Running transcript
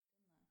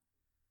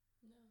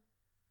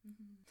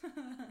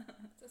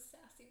It's a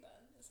sassy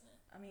bun, isn't it?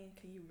 I mean,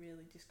 can you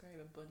really describe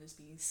a bun as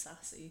being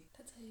sassy?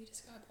 That's how you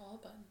describe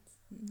all buns.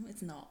 No,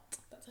 it's not.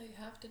 That's how you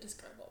have to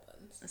describe all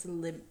buns. It's a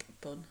limp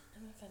bun.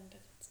 I'm offended.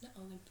 It's not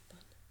a limp bun.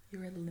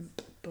 You're a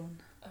limp bun.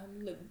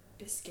 Limp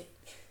biscuit.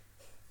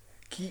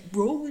 Keep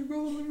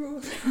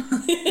rolling.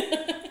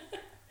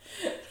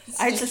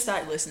 I just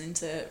started listening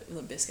to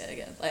Limp Bizkit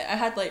again. Like, I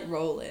had like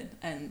Rollin'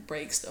 and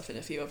Break Stuff and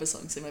a few other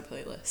songs in my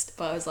playlist,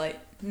 but I was like,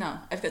 no,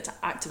 I've got to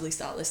actively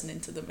start listening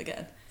to them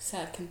again.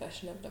 Sad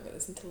confession, I've never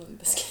listened to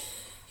Limp Bizkit.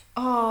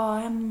 Oh,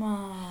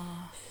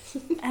 Emma,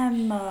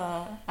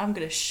 I'm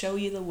gonna show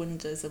you the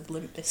wonders of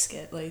Limp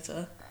Bizkit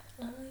later.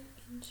 I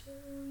can show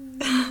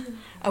you.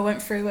 I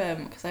went through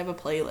because I have a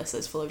playlist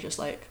that's full of just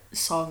like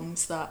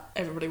songs that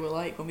everybody will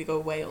like when we go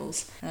to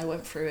Wales, and I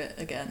went through it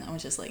again. I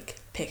was just like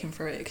picking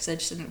through it because I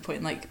just ended up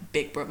putting like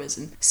Big Brothers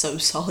and So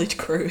Solid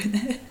Crew in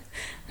it.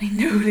 Like,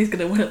 nobody's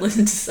gonna want to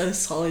listen to So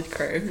Solid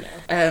Crew.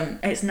 No.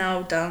 It's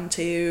now down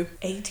to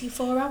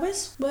 84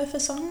 hours worth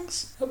of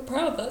songs. I'm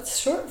proud, that's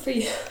short for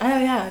you. Oh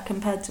yeah,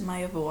 compared to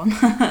my other one.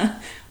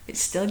 It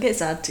still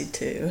gets added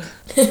to.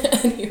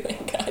 Anyway,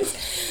 guys.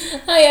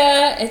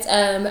 Hiya, it's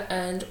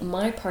and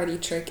my party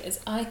trick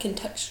is I can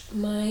touch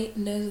my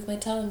nose with my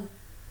tongue.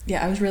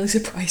 Yeah, I was really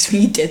surprised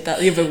when you did that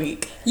the other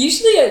week.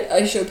 Usually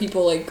I show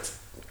people like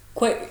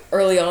quite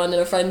early on in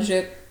a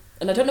friendship,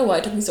 and I don't know why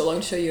it took me so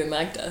long to show you and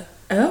Magda.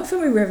 I don't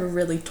think we've ever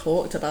really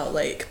talked about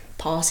like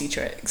party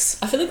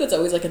tricks. I feel like that's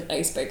always like an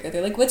icebreaker.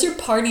 They're like, what's your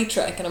party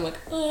trick? And I'm like,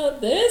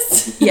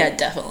 this? Yeah,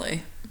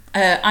 definitely.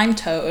 I'm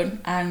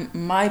Tone, and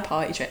my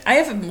party trick... I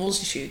have a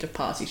multitude of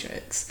party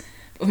tricks,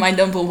 but my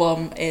number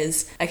one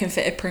is I can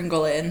fit a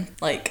Pringle in,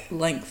 like,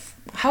 length...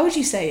 How would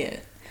you say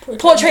it?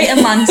 Portrait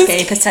and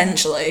landscape,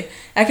 essentially.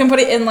 I can put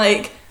it in,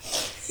 like,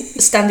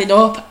 standing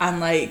up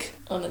and, like...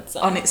 On its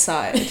side. On its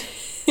side.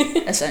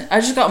 I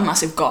just got a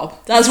massive gob.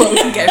 That's what we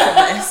can get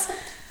from this.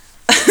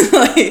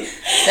 Like,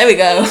 there we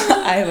go.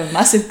 I have a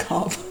massive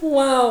gob.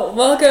 Wow.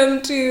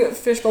 Welcome to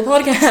Fishbowl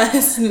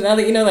Podcast. Now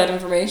that you know that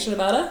information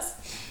about us.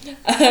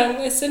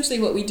 Essentially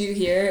what we do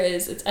here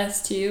is it's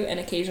us two and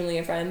occasionally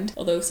a friend,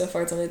 although so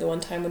far it's only the one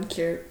time when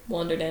Kier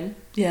wandered in,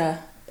 Yeah.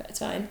 but it's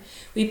fine.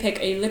 We pick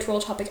a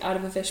literal topic out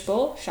of a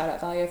fishbowl, shout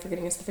out Valia for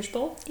getting us the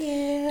fishbowl,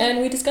 Yeah.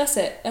 and we discuss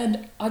it.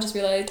 And I just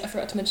realised I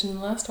forgot to mention in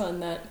the last one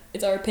that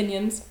it's our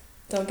opinions.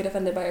 Don't get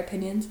offended by our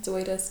opinions. It's a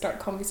way to start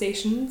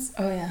conversations.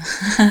 Oh, yeah.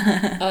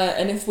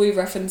 And if we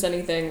reference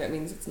anything, that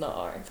means it's not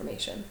our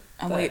information.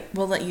 And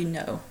we'll let you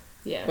know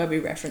Yeah. where we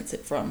reference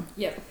it from.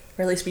 Yep.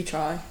 Or at least we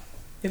try.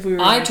 If we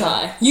I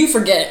try. You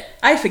forget.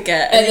 I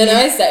forget. And then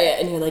I say it,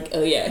 and you're like,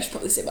 oh yeah, I should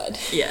probably say mine.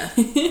 Yeah.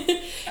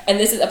 And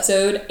this is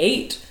episode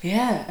 8.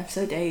 Yeah,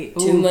 episode 8.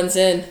 2 months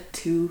in.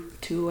 Two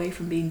away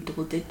from being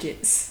double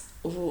digits.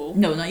 Ooh.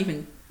 No, not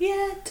even.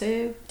 Yeah,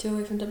 2. 2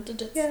 away from double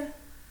digits. Yeah.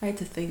 I had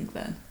to think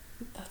then.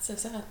 That's so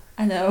sad.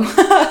 I know.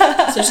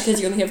 Especially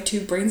because you only have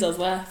 2 brain cells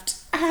left.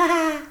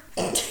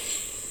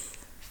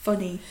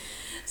 Funny.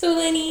 So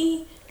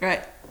Lenny.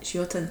 Right, it's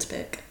your turn to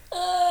pick.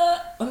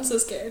 I'm so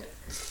scared.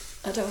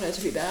 I don't want it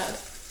to be bad.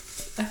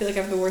 I feel like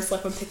I have the worst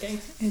luck when picking.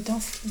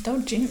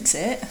 Don't jinx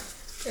it.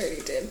 I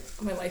already did.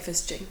 My life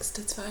is jinxed.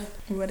 It's fine.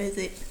 What is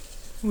it?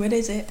 What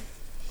is it?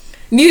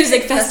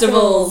 Music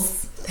festivals.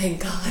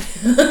 Thank God.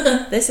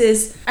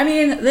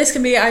 This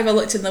can be either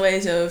looked in the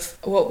ways of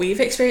what we've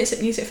experienced at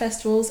music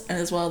festivals and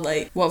as well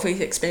like what we've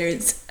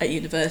experienced at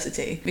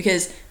university,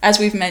 because as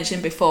we've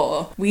mentioned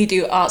before, we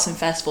do arts and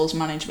festivals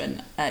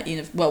management at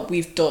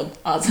we've done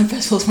arts and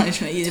festivals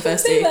management at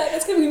university. Don't say that,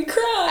 that's gonna make me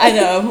cry. I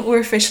know, we're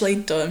officially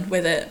done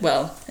with it.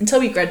 Well, until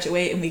we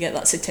graduate and we get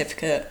that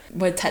certificate,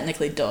 we're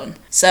technically done.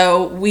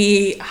 So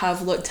we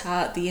have looked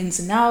at the ins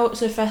and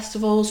outs of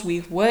festivals,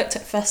 we've worked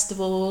at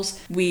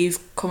festivals, we've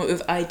come up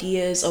with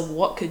ideas of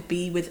what could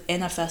be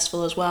within a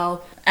festival as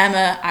well.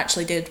 Emma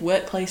actually did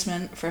work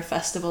placement for a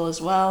festival as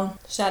well.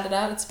 Shout it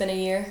out, it's been a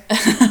year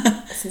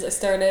since I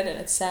started and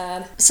it's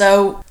sad.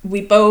 So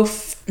we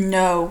both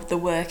know the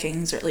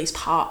workings, or at least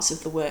parts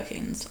of the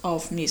workings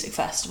of music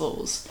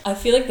festivals. I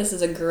feel like this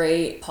is a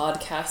great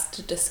podcast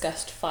to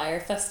discuss Fire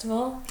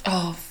Festival.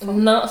 Oh,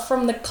 Not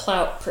from the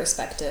clout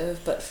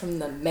perspective, but from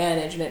the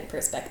management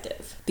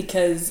perspective.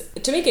 Because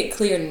to make it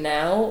clear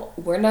now,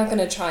 we're not going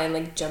to try and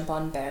like jump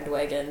on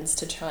bandwagons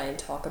to try and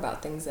talk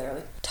about things that are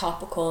like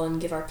topical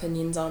and give our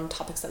opinions on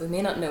topics that we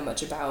may not know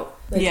much about.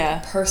 Like,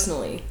 yeah.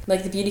 Personally,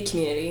 like the beauty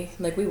community,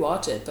 like we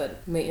watch it,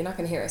 but mate, you're not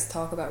going to hear us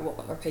talk about what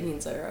our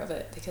opinions are of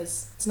it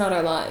because it's not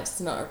our lives.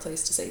 It's not our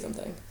place to say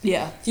something.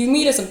 Yeah. If you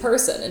meet us in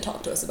person and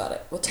talk to us about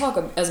it, we'll talk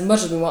as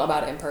much as we want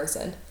about it in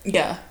person.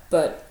 Yeah.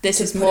 But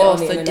this is put more it on of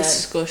the a internet,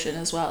 discussion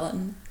as well,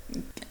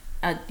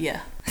 and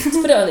yeah. to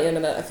put it on the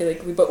internet, I feel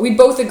like we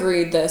both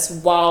agreed this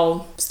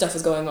while stuff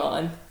was going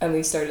on, and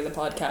we started the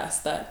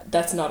podcast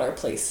that's not our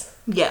place.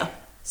 Yeah.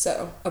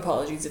 So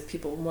apologies if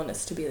people want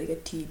us to be like a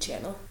tea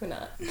channel. We're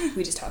not.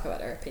 We just talk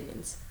about our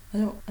opinions. I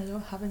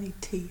don't have any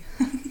tea.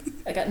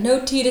 I got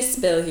no tea to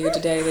spill here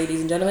today, ladies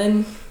and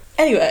gentlemen.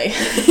 Anyway,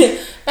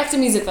 back to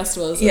music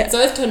festivals. Yeah. So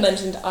as Todd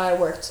mentioned, I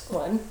worked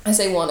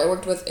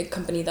with a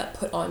company that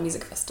put on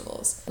music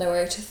festivals. And I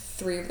worked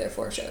 3 of their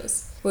 4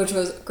 shows, which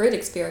was a great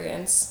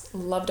experience.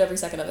 Loved every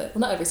second of it.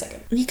 Well, not every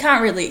second. You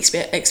can't really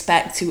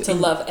expect to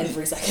love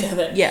every second of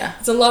it. Yeah.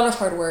 It's a lot of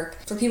hard work.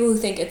 For people who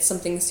think it's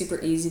something super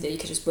easy that you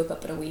could just whip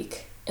up in a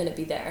week and it'd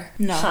be there.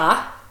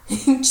 No.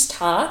 Just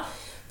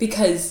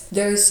because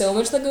there's so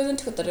much that goes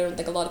into it that I don't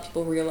think a lot of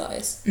people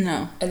realize.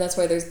 No. And that's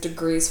why there's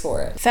degrees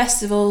for it.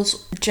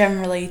 Festivals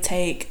generally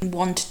take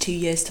 1 to 2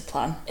 years to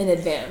plan. In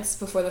advance,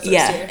 before the first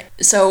year.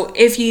 So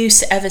if you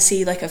ever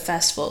see like a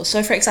festival,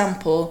 so for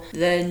example,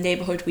 the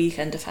Neighbourhood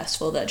Weekender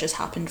Festival that just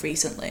happened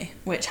recently,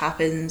 which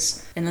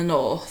happens in the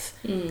north,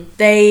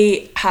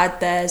 they had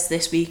theirs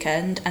this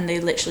weekend, and they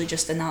literally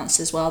just announced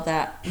as well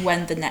that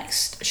when the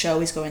next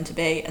show is going to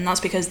be, and that's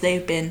because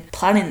they've been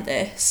planning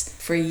this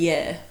for a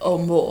year or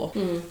more.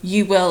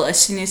 You will, as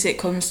soon as it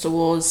comes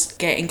towards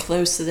getting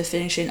close to the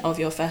finishing of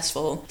your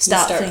festival,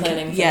 start thinking,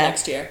 planning for the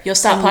next year. You'll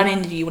start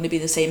planning, do you want to be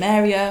in the same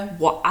area?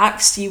 What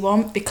acts do you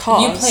want?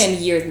 Because you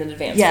plan years in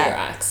advance for your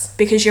acts.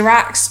 Because your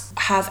acts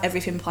have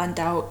everything planned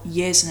out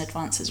years in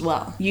advance as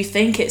well. You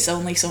think it's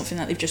only something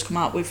that they've just come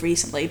out with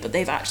recently, but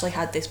they've actually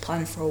had this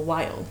plan for a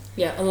while.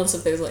 Yeah, unless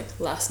if there's like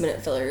last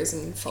minute fillers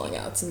and falling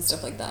outs and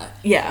stuff like that.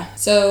 Yeah.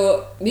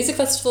 So music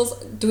festivals,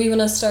 do we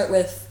want to start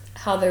with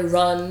how they're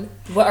run,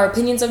 what our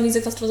opinions of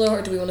music festivals are,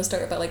 or do we want to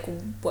start about like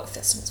what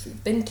festivals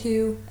we've been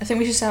to? I think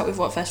we should start with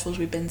what festivals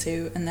we've been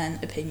to and then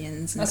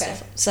opinions and Okay.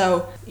 stuff.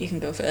 So you can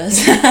go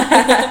first.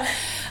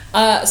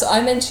 So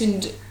I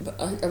mentioned,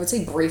 I would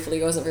say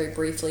briefly, it wasn't very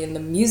briefly, in the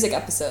music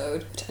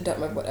episode, which I don't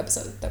remember what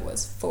episode that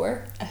was,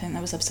 4? I think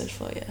that was episode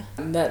 4, yeah.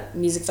 That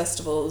music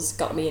festivals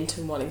got me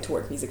into wanting to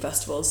work music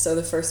festivals. So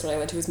the first one I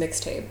went to was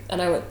Mixtape,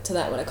 and I went to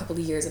that one a couple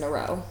of years in a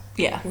row.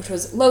 Yeah. Which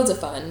was loads of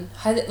fun.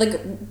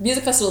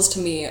 Music festivals to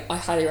me, I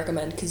highly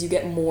recommend because you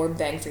get more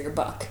bang for your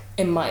buck,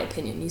 in my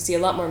opinion. You see a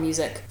lot more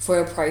music for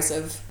a price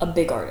of a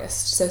big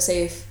artist. So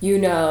say if I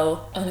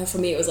know for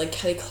me it was like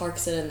Kelly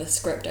Clarkson and The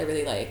Script I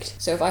really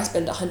liked. So if I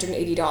spend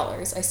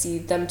 $180, I see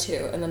them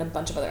too, and then a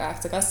bunch of other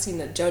acts. Like I've seen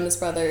the Jonas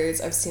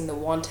Brothers, I've seen The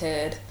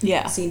Wanted,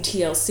 Yeah. I've seen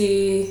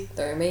TLC,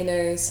 the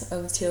Remainers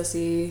of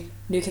TLC,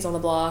 New Kids on the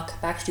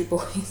Block, Backstreet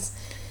Boys.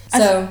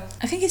 So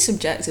I think it's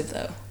subjective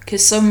though,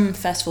 because some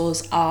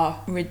festivals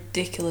are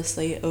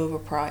ridiculously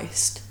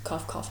overpriced.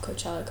 cough cough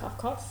Coachella, cough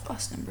cough.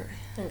 Glastonbury.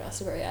 And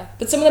Glastonbury, yeah.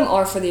 But some of them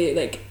are for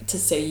the to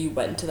say you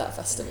went to that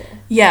festival.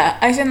 Yeah,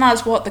 I think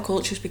that's what the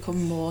culture's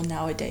become more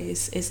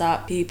nowadays, is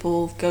that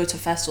people go to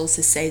festivals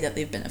to say that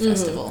they've been at a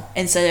festival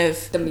instead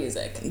of the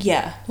music.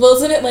 Yeah. Well,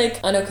 isn't it like,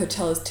 I know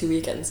Coachella's 2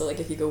 weekends, so like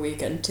if you go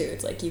weekend 2,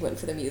 it's like you went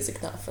for the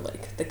music, not for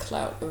like the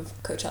clout of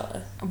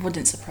Coachella. It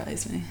wouldn't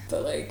surprise me.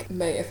 But like,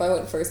 mate, if I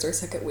went first or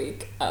second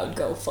week, I would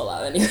go full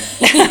out anyway.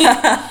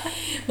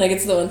 Like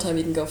it's the one time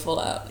you can go full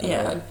out.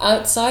 Yeah.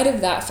 Outside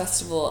of that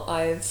festival,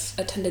 I've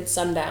attended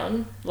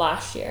Sundown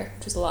last year,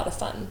 which was a lot of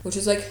fun. Which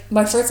was like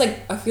my first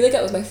I feel like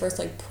that was my first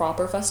like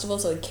proper festival,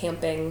 so like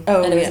camping.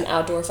 Oh, and it was yeah. an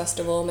outdoor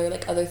festival, and there were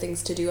like other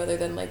things to do other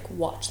than like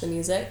watch the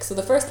music. So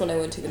the first one I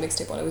went to, the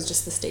Mixtape one, it was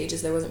just the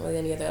stages. There wasn't really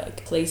any other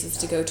like places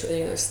to go to,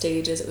 any other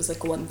stages. It was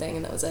like one thing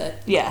and that was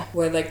it. Yeah.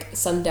 Where like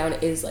Sundown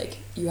is like,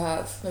 you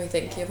have, let me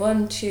think, you have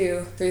 1,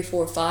 2, 3,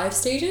 4, 5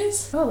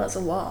 stages. Oh, that's a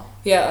lot.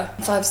 Yeah,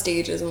 5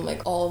 stages and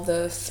like all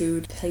the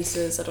food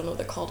places. I don't know what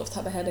they're called off the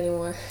top of my head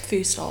anymore.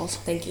 Food stalls.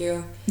 Thank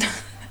you.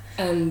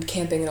 And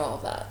camping and all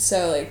of that.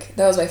 So like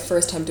that was my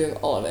first time doing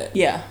all of it.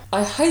 Yeah.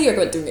 I highly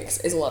recommend doing it.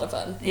 It's a lot of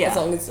fun. Yeah. As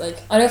long as like,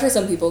 I know for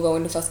some people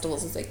going to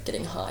festivals is like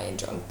getting high and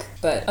drunk,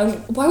 but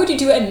why would you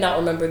do it and not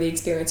remember the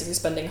experience if you're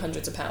spending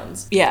hundreds of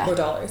pounds? Yeah. Or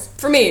dollars?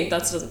 For me,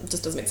 that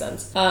just doesn't make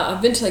sense.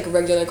 I've been to like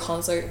regular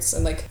concerts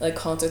and like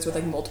concerts with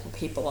like multiple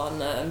people on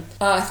them.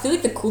 I feel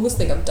like the coolest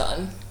thing I've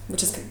done,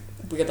 which is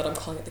weird that I'm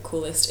calling it the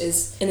coolest,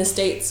 is in the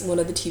States, one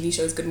of the TV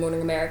shows, Good Morning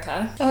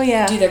America, Oh,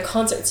 yeah. do their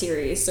concert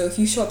series. So if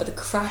you show up at the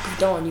crack of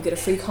dawn, you get a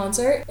free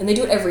concert, and they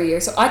do it every year.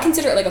 So I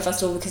consider it like a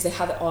festival because they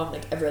have it on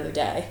like every other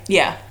day,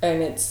 Yeah.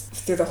 and it's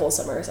through the whole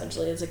summer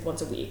essentially. It's like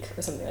once a week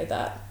or something like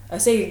that. I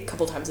say a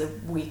couple times a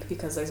week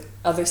because there's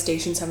other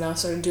stations have now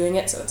started doing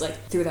it, so it's like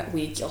through that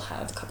week you'll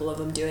have a couple of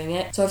them doing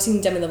it. So I've seen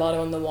Demi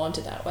Lovato and The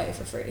Wanted that way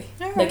for free.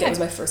 Oh, right. Like it was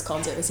my first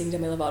concert, was seeing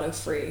Demi Lovato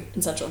free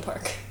in Central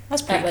Park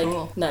That's at pretty like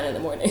cool. 9 in the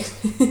morning.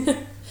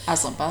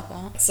 That's not bad,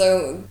 that.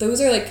 So those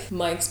are like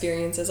my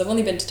experiences. I've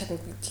only been to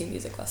technically 2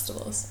 music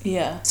festivals.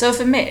 Yeah. So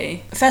for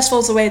me,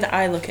 festivals, the way that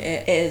I look at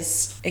it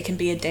is it can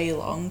be a day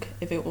long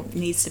if it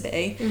needs to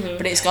be,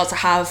 but it's got to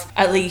have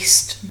at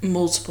least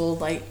multiple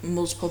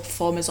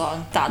performers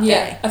on that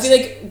Yeah, day. I feel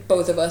like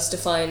both of us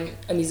define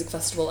a music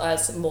festival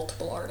as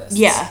multiple artists.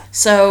 Yeah.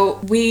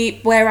 So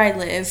where I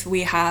live,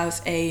 we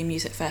have a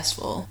music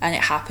festival, and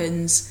it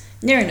happens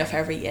near enough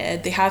every year.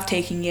 They have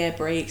taken year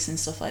breaks and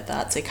stuff like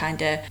that to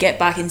kind of get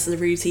back into the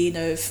routine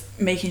of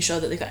making sure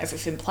that they've got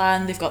everything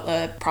planned, they've got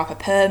the proper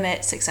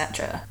permits,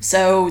 etc.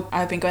 So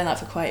I've been going that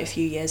for quite a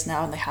few years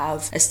now, and they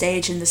have a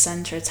stage in the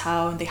centre of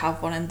town. They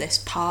have one in this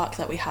park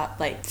that we have,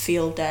 like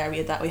field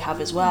area that we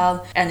have as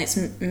well, and it's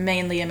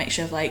mainly a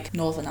mixture of like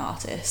northern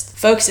artists.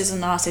 Focuses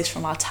on artists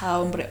from our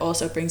town, but it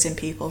also brings in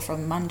people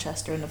from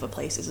Manchester and other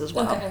places as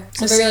well. Okay.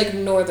 So very like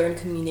northern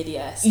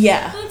community-esque.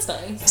 Yeah. That's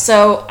nice.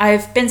 So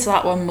I've been to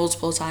that one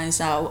multiple times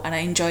now, and I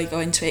enjoy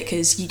going to it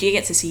because you do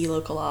get to see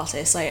local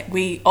artists. Like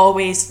we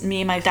always,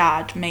 me and my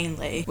dad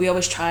mainly, we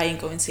always try and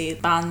go and see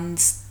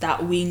bands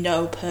that we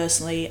know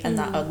personally and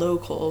that are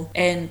local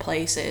in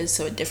places,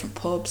 so at different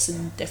pubs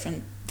and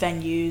different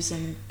venues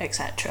and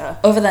etc.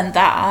 Other than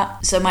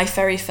that, so my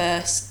very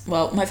first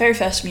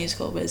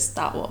musical was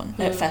that one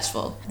at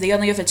festival. The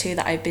only other two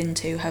that I've been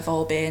to have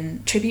all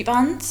been tribute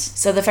bands.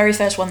 So the very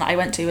first one that I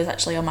went to was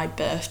actually on my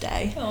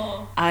birthday.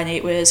 Aww. And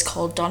it was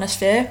called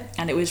Donosphere,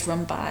 and it was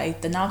run by,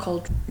 they're now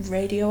called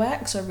Radio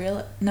X or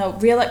Real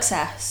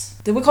XS.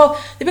 They were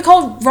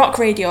called Rock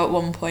Radio at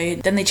one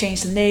point, then they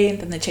changed the name,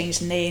 then they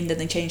changed the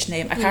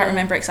name. I can't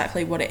remember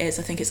exactly what it is.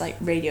 I think it's like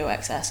Radio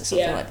XS or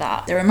something like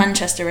that. They were a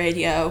Manchester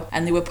radio,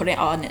 and they were putting it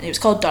on, and it was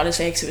called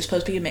Donosphere because it was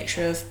supposed to be a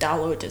mixture of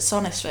Download and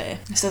Sonosphere.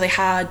 So they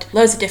had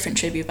loads of different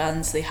tribute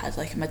bands. They had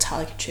like a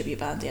Metallica tribute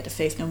band, they had a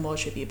Faith No More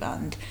tribute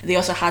band. They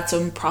also had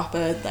some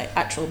proper like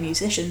actual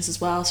musicians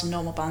as well, some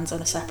normal bands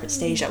on a separate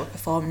stage that were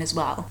performing as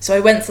well. So I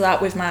went to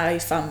that with my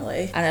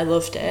family, and I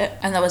loved it,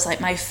 and that was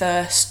like my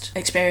first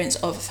experience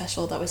of a festival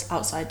that was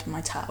outside of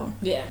my town.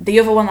 Yeah. The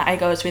other one that I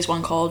go to is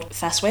one called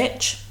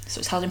Festwich. So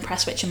it's held in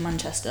Prestwich in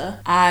Manchester,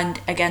 and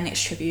again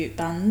it's tribute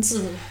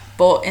bands.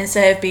 But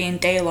instead of being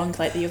day long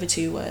like the other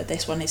two were,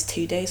 this one is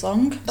 2 days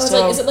long. Oh,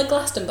 so is it like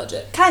Glastonbury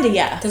budget? Kind of,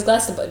 yeah. Because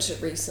Glastonbury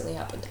budget recently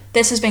happened.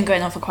 This has been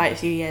going on for quite a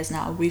few years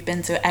now. We've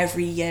been to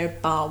every year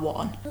bar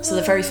one. So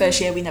the very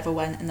first year we never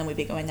went, and then we've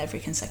been going every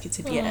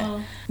consecutive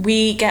year.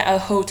 We get a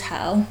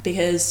hotel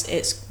because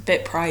it's a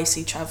bit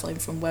pricey travelling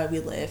from where we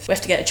live. We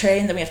have to get a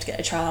train, then we have to get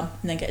a tram,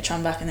 and then get a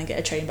tram back, and then get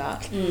a train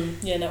back.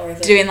 Yeah, not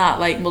worth it. Doing that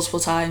like multiple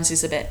times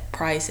is a bit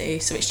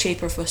pricey, so it's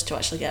cheaper for us to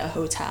actually get a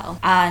hotel.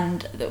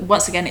 And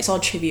once again, it's all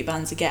tribute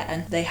bands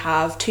again. They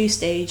have 2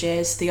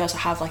 stages. They also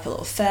have like a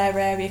little fair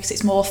area because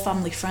it's more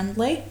family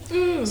friendly.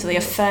 So they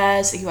have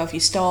fairs, you have your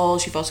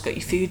stalls, you've also got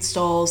your food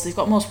stalls. They've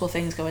got multiple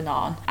things going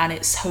on, and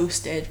it's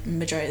hosted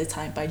majority of the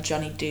time by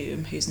Johnny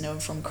Doom, who's known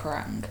from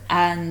Kerrang.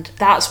 And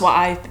that's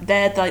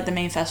they're like the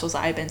main festivals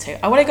that I've been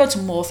to. I want to go to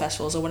more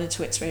festivals. I wanted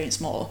to experience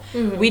more.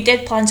 We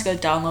did plan to go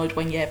Download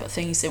one year, but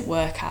things didn't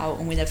work out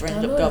and we never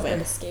ended up going.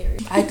 Kind of scary.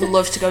 I'd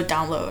love to go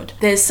Download.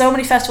 There's so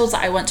many festivals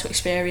that I want to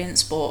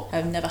experience, but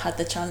I've never had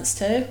the chance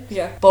to.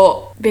 Yeah.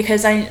 But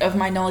because of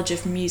my knowledge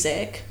of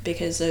music,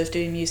 because of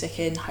doing music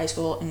in high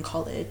school and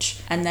college,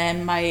 and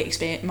then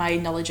my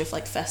knowledge of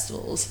like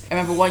festivals, I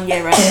remember one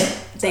year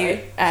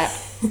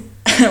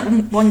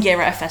one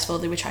year at a festival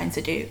they were trying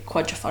to do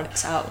quadraphonic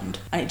sound,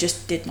 and it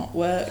just did not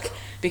work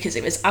because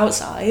it was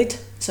outside,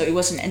 so it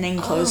wasn't an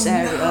enclosed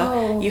area.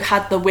 No. You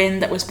had the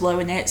wind that was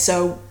blowing it,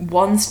 so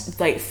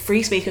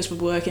 3 speakers were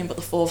working, but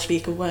the 4th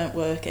speaker weren't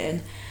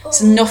working.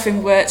 So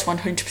nothing worked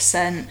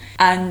 100%,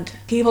 and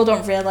people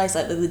don't realise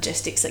like the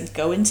logistics that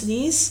go into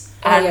these.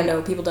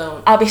 No, people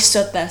don't. I'll be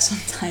stood there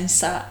sometimes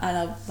sat, and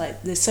I'm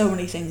like, there's so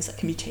many things that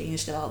can be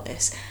changed about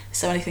this. There's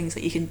so many things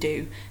that you can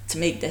do to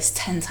make this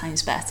 10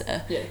 times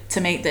better,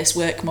 to make this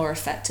work more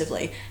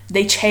effectively.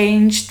 They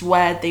changed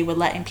where they were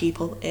letting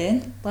people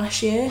in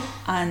last year,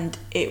 and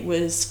it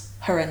was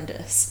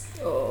horrendous.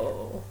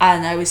 Oh.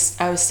 And I was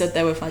stood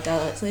there with my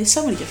dad, like, there's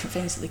so many different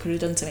things that they could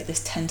have done to make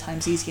this 10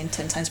 times easier and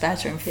 10 times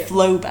better and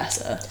flow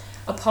better.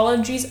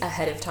 Apologies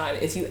ahead of time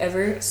if you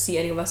ever see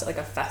any of us at like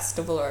a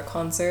festival or a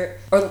concert,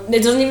 or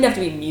it doesn't even have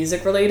to be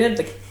music related,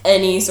 like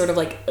any sort of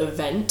like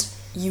event.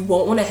 You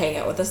won't want to hang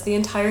out with us the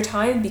entire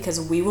time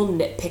because we will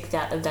nitpick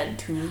that event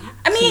to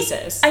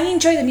pieces. I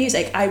enjoy the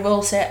music. I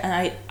will sit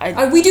and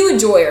I we do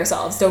enjoy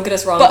ourselves, don't get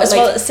us wrong. But as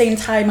well at the same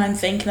time, I'm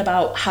thinking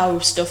about how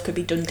stuff could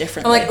be done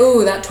differently. I'm like,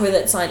 oh, that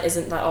toilet sign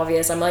isn't that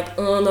obvious. I'm like,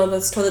 oh no,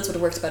 those toilets would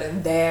have worked better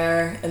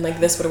there, and like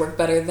this would have worked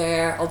better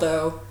there.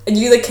 Although, and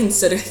you like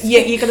consider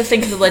you got to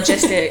think of the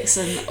logistics,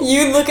 and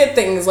you look at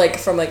things like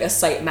from like a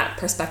sitemap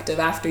perspective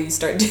after you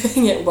start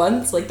doing it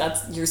once. Like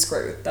you're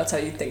screwed. That's how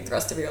you think the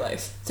rest of your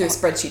life through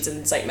spreadsheets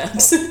and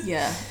sitemaps.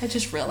 Yeah, I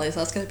just realised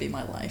that's going to be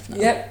my life now.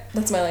 Yep,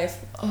 that's my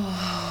life.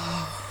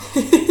 Oh.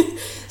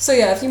 So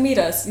yeah, if you meet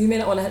us, you may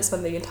not want to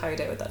spend the entire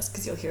day with us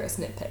because you'll hear us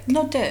nitpick.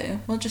 No,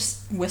 we'll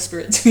just whisper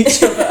it to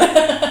each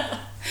other.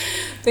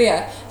 But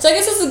yeah, so I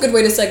guess this is a good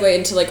way to segue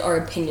into like our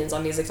opinions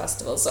on music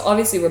festivals. So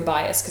obviously we're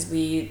biased because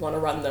we want to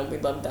run them, we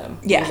love them.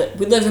 Yeah.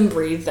 We live and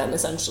breathe them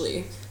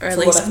essentially. Or at for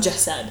least what I've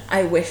just said.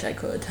 I wish I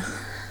could.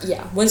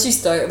 Yeah, once you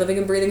start living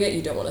and breathing it,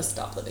 you don't want to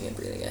stop living and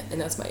breathing it. And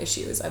that's my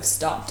issue, is I've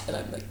stopped and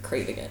I'm like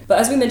craving it. But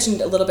as we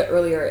mentioned a little bit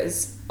earlier,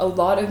 is a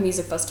lot of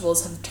music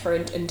festivals have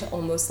turned into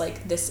almost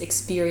like this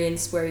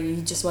experience where you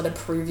just want to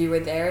prove you were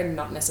there and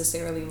not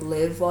necessarily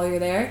live while you're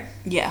there.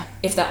 Yeah.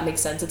 If that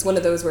makes sense. It's one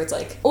of those where it's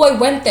like, oh, I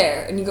went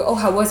there. And you go, oh,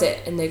 how was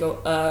it? And they go,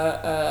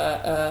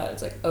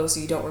 It's like, oh, so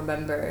you don't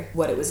remember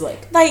what it was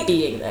like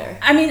being there.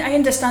 I mean, I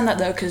understand that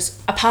though,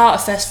 because a part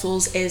of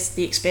festivals is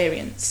the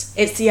experience.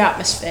 It's the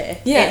atmosphere.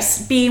 Yes.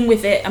 It's being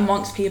with it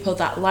amongst people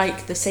that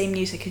like the same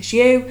music as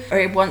you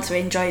or want to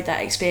enjoy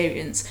that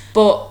experience.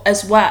 But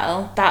as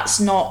well, that's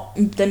not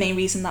the main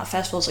reason that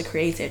festivals are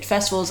created.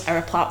 Festivals are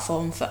a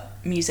platform for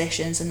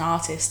musicians and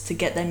artists to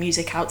get their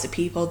music out to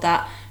people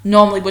that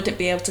normally wouldn't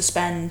be able to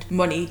spend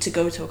money to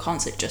go to a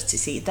concert just to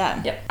see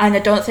them. Yep. And I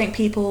don't think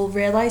people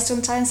realise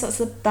sometimes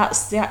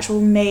that's the actual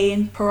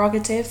main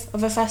prerogative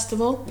of a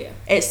festival. Yeah.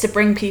 It's to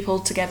bring people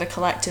together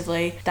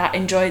collectively that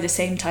enjoy the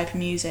same type of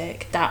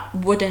music, that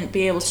wouldn't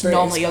be able to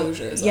normally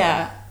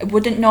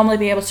wouldn't normally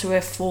be able to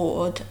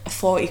afford a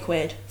 40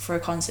 quid for a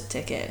concert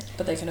ticket.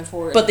 But they can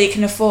afford. But they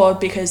can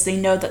afford because they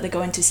know that they're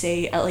going to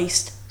see at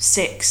least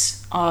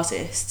 6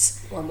 artists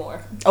or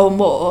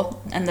more,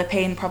 and they're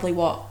paying probably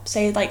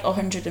say like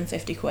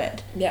 150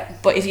 quid. Yeah.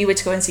 But if you were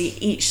to go and see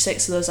each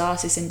 6 of those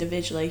artists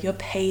individually, you're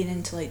paying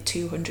into like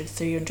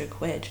 200-300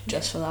 quid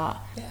just for that.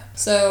 Yeah.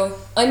 So,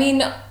 I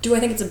mean, do I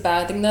think it's a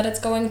bad thing that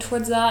it's going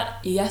towards that?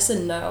 Yes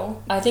and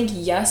no. I think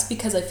yes,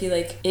 because I feel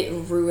like it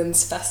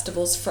ruins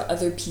festivals for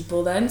other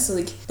people then. So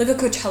like at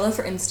Coachella,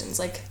 for instance,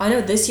 like I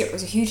know this year it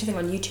was a huge thing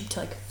on YouTube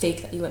to like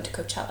fake that you went to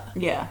Coachella.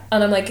 Yeah.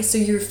 And I'm like, so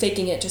you're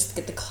faking it just to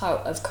get the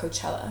clout of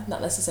Coachella,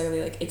 not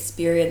necessarily like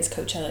experience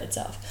Coachella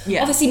itself.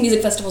 Yeah. Obviously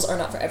music festivals are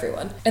not for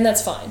everyone, and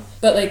that's fine.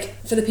 But like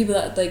for the people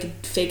that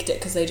like faked it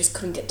because they just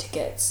couldn't get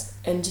tickets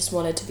and just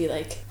wanted to be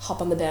like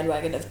hop on the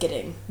bandwagon of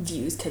getting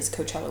views because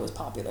Coachella was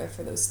popular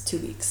for those 2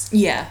 weeks.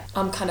 Yeah.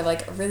 I'm kind of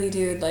like, really,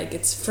 dude, like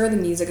it's for the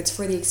music, it's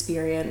for the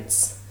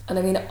experience. And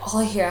I mean, all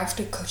I hear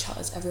after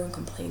Coachella is everyone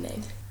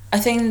complaining. I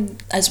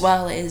think as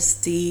well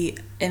is the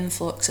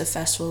influx of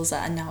festivals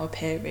that are now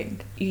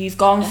appearing. You've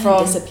gone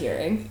from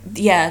disappearing.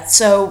 Yeah,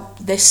 so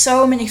there's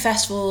so many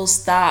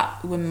festivals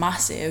that were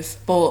massive,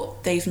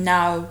 but they've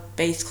now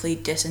basically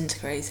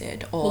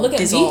disintegrated or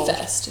dissolved. Look at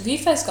V-Fest.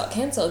 V-Fest got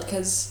cancelled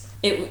because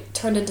it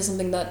turned into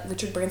something that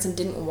Richard Branson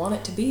didn't want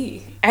it to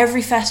be.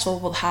 Every festival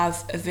will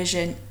have a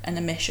vision and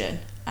a mission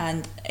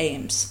and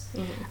aims.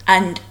 Mm-hmm.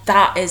 And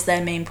that is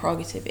their main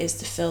prerogative, is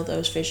to fill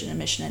those vision and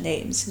mission and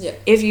aims. Yeah.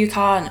 If you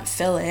can't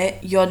fill it,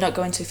 you're not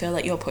going to feel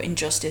like you're putting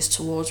justice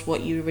towards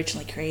what you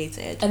originally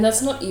created. And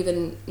that's not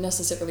even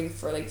necessarily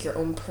for like your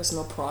own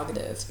personal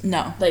prerogative.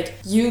 No. Like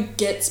you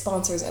get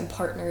sponsors and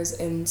partners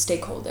and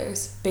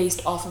stakeholders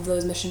based off of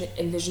those mission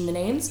and vision and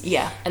aims.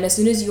 Yeah. And as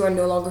soon as you are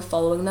no longer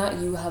following that,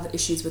 you have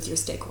issues with your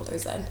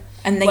stakeholders then.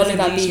 And they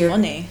can lose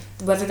money.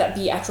 Whether that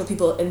be actual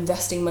people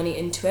investing money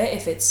into it,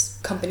 if it's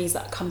companies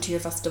that come to your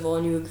festival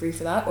and you agree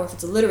for that, or if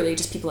it's literally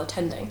just people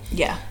attending.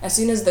 Yeah. As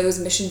soon as those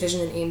mission,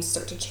 vision, and aims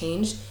start to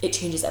change, it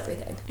changes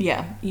everything.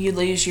 Yeah. You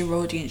lose your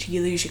audience,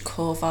 you lose your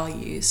core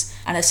values.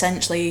 And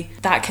essentially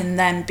that can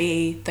then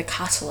be the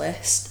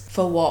catalyst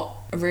for what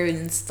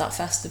ruins that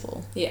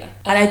festival. Yeah.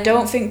 And I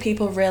don't think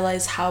people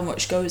realise how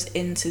much goes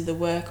into the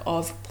work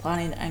of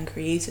planning and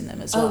creating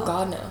them as well. Oh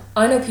god, no.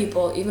 I know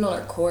people, even on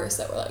our course,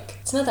 that were like,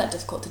 it's not that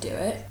difficult to do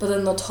it. But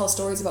then they'll tell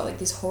stories about like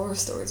these horror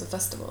stories of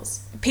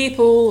festivals.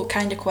 People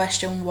kind of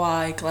question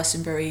why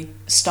Glastonbury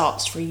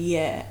stops for a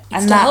year.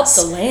 It's to help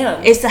the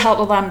land. It's to help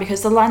the land,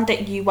 because the land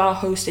that you are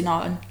hosting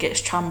on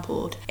gets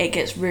trampled, it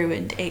gets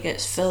ruined, it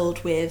gets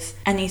filled with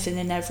anything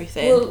and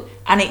everything.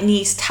 And it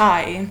needs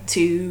time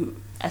to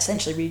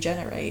essentially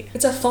regenerate.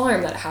 It's a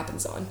farm that it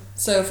happens on.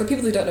 So for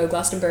people who don't know,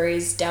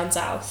 Glastonbury's down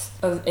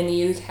south in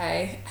the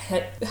UK,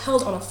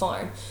 held on a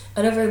farm.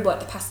 And over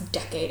the past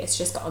decade, it's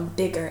just gotten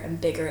bigger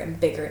and bigger and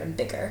bigger and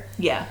bigger.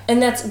 Yeah.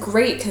 And that's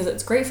great, because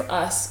it's great for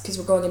us, because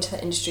we're going into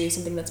the industry,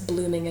 something that's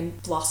blooming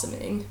and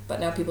blossoming. But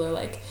now people are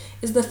like,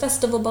 is the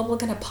festival bubble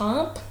gonna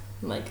pop?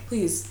 I'm like,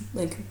 please,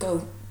 like,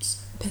 go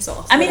piss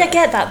off. I mean, I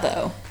get that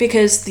though,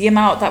 because the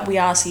amount that we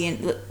are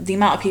seeing, the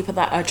amount of people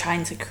that are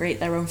trying to create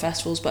their own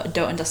festivals but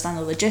don't understand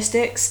the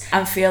logistics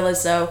and feel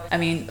as though, I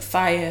mean,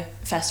 Fire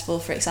Festival,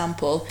 for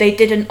example, they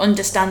didn't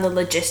understand the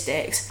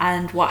logistics.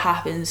 And what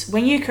happens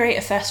when you create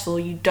a festival,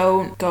 you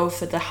don't go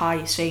for the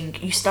highest thing.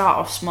 You start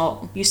off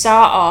small. You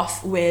start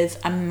off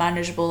with a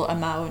manageable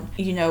amount.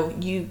 You know,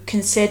 you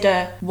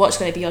consider what's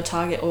going to be your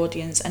target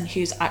audience and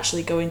who's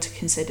actually going to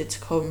consider to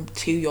come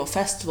to your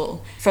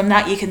festival. From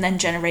that, you can then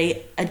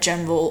generate a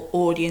general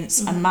audience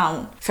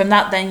amount. From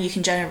that, then you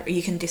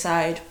can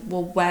decide,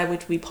 well, where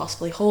would we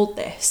possibly hold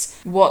this?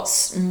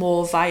 What's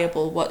more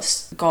viable?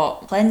 What's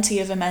got plenty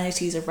of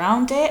amenities around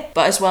around it,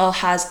 but as well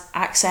has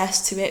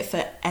access to it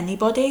for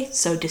anybody.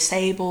 So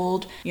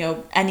disabled,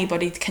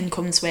 anybody can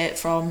come to it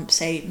from,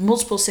 say,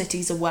 multiple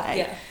cities away.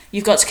 Yeah.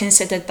 You've got to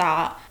consider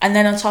that. And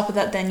then on top of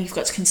that, then you've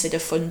got to consider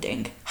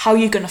funding. How are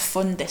you going to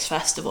fund this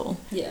festival?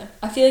 Yeah.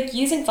 I feel like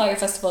using Fire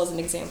Festival as an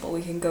example,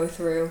 we can go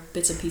through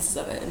bits and pieces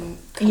of it and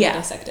kind of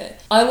dissect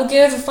it. I will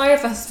give Fire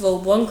Festival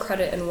one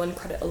credit and one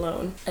credit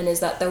alone, and is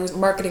that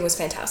marketing was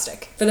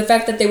fantastic. For the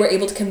fact that they were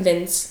able to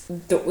convince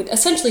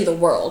essentially the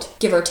world,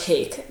 give or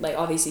take, like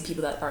obviously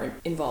people that aren't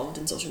involved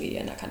in social media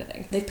and that kind of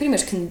thing. They pretty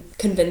much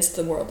convinced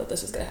the world that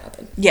this was going to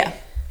happen. Yeah.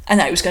 And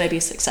that it was going to be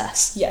a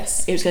success.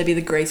 Yes. It was going to be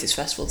the greatest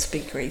festival to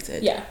be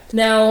created. Yeah.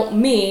 Now,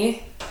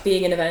 me,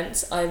 being in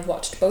events, I've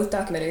watched both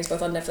documentaries,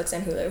 both on Netflix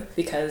and Hulu,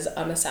 because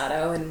I'm a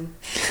sado and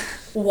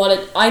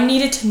I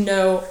needed to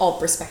know all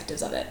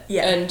perspectives of it.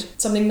 Yeah. And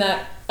something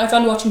that I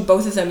found watching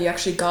both of them, you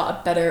actually got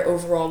a better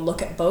overall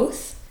look at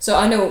both. So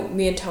I know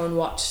me and Tone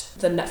watched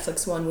the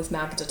Netflix one with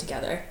Magda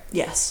together.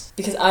 Yes.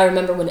 Because I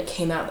remember when it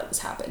came out that this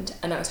happened,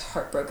 and I was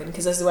heartbroken,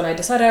 because this is when I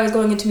decided I was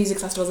going into music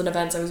festivals and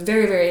events. I was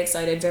very, very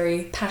excited,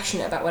 very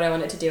passionate about what I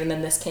wanted to do, and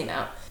then this came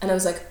out. And I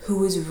was like,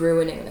 who is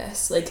ruining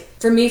this? Like,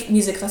 for me,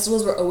 music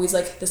festivals were always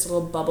like this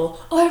little bubble.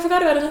 Oh, I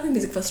forgot about another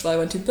music festival I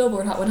went to,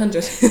 Billboard Hot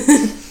 100.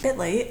 Bit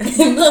late. A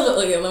little bit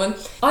like the other one.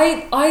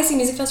 I see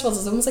music festivals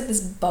as almost like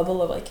this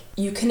bubble of like,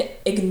 you can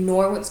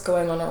ignore what's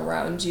going on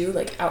around you,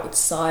 like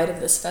outside of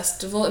this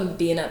festival, and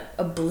be in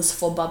a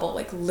blissful bubble,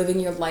 like living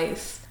your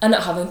life and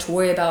not having to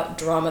worry about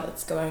drama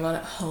that's going on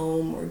at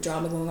home or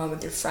drama going on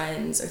with your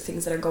friends or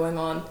things that are going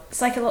on. It's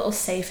like a little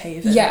safe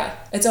haven. Yeah,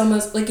 it's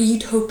almost like a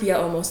utopia,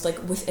 almost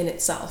like within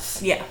itself.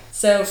 Yeah.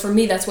 So for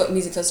me, that's what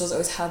music festivals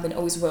always have and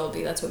always will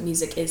be. That's what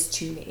music is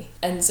to me.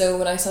 And so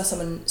when I saw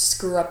someone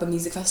screw up a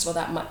music festival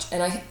that much,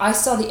 and I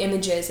saw the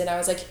images and I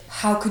was like,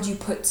 how could you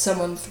put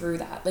someone through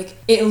that? Like,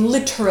 it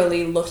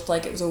literally looked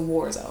like it was a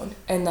war zone,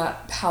 and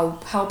that how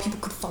people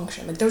could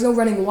function. Like, there was no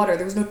running water,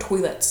 there was no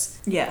toilets.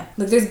 Yeah.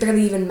 Like, there's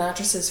barely even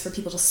mattresses for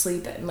people to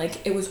sleep in.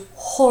 Like, it was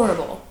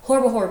horrible.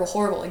 Horrible, horrible,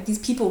 horrible. Like, these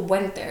people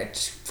went there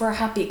for a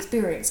happy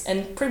experience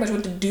and pretty much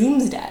went to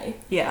doomsday.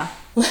 Yeah.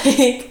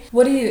 Like,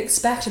 what do you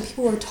expect? And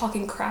people were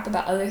talking crap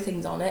about other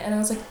things on it, and I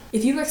was like,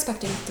 if you were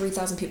expecting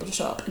 3,000 people to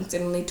show up and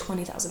only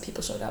 20,000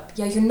 people showed up,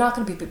 yeah, you're not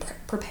going to be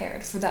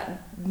prepared for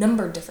that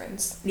number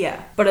difference.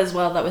 Yeah. But as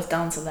well, that was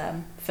down to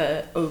them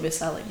for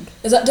overselling.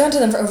 Is that down to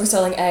them for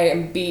overselling, A,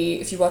 and B,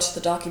 if you watch the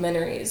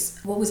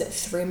documentaries, what was it,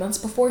 3 months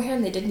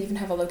beforehand, they didn't even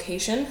have a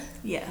location?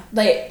 Yeah.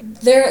 Like,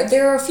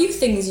 there are a few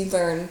things you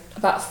learn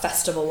about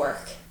festival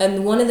work,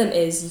 and one of them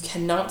is you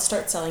cannot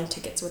start selling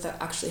tickets without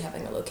actually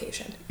having a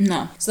location.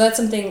 No. So that's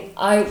something,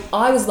 I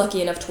was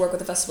lucky enough to work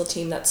with a festival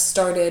team that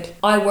started,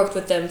 I worked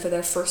with them for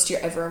their first year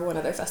ever of one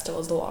of their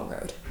festivals, The Long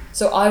Road.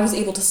 So I was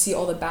able to see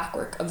all the back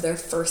work of their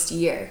first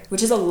year,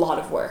 which is a lot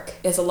of work.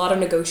 It's a lot of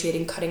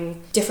negotiating,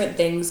 cutting different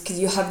things, because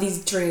you have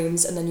these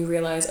dreams and then you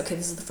realize, okay,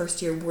 this is the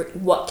first year,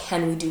 what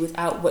can we do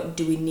without, what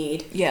do we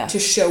need to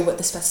show what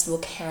this festival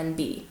can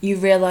be. You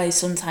realise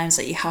sometimes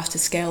that you have to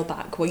scale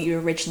back what you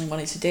originally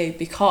wanted to do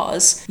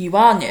because you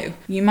are new.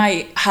 You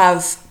might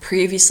have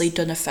previously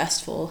done a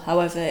festival,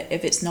 however,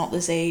 if it's not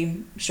the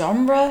same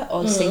genre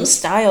or the same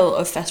style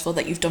of festival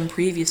that you've done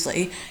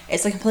previously,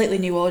 it's a completely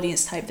new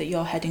audience type that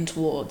you're heading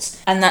towards.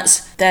 And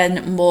that's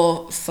then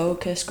more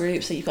focus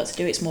groups that you've got to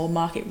do. It's more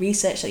market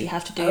research that you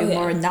have to do,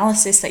 more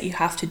analysis that you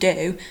have to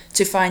do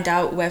to find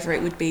out whether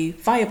it would be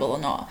viable or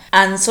not.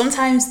 And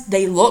sometimes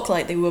they look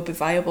like they will be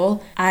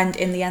viable, and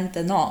in the end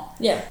they're not.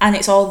 Yeah. And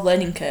it's all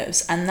learning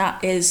curves, and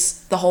that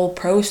is the whole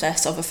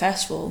process of a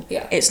festival.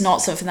 Yeah. It's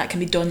not something that can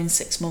be done in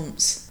 6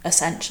 months,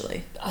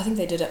 essentially. I think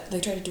they did it.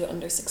 They tried to do it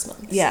under 6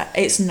 months. Yeah,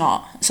 it's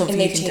not something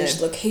you can do. And they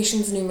changed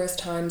locations numerous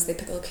times. They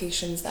picked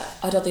locations that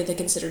I don't think they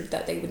considered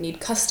that they would need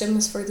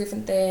customs for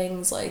different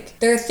things. Like,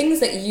 there are things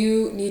that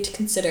you need to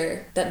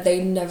consider that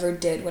they never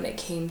did when it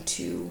came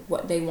to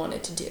what they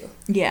wanted to do.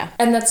 Yeah.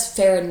 And that's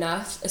fair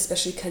enough,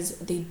 especially because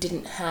they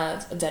didn't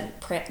have event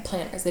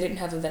planners. They didn't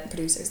have event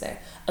producers there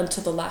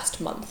until the last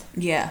month.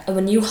 Yeah. And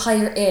when you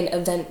hire in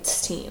event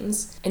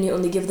teams and you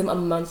only give them a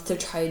month to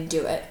try and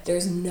do it,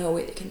 there's no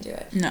way they can do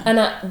it. No. And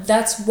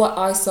that's what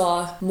I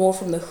saw more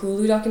from the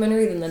Hulu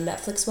documentary than the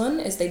Netflix one,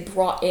 is they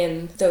brought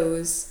in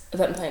those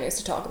event planners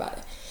to talk about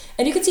it.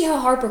 And you can see how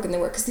heartbroken they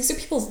were, because these are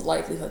people's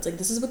livelihoods. Like,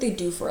 this is what they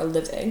do for a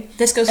living.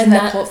 This goes in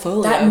their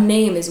portfolio. That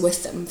name is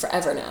with them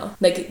forever now.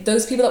 Like,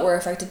 those people that were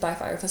affected by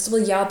Fire Festival,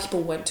 yeah,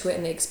 people went to it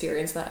and they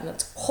experienced that, and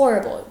that's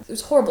horrible. It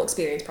was a horrible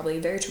experience, probably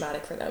very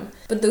traumatic for them.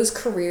 But those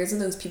careers of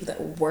those people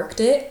that worked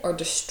it are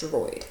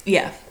destroyed.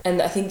 Yeah.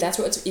 And I think that's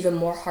what's even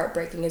more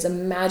heartbreaking, is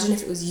imagine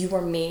if it was you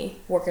or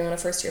me working on a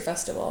first-year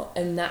festival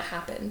and that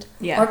happened.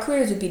 Yeah. Our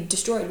careers would be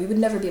destroyed. We would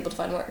never be able to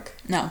find work.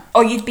 No.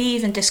 Or you'd be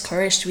even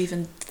discouraged to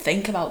even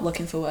think about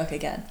looking for work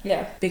again.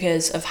 Yeah.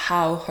 Because of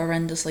how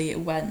horrendously it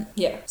went.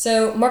 Yeah.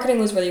 So marketing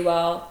was really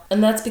well,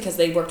 and that's because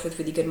they worked with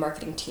really good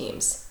marketing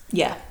teams.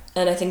 Yeah.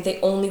 And I think they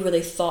only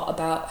really thought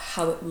about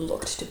how it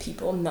looked to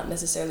people, not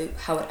necessarily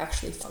how it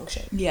actually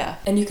functioned. Yeah.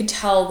 And you could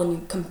tell when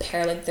you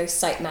compare, like, their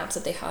site maps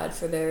that they had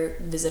for their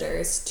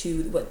visitors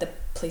to what the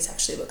place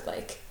actually looked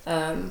like.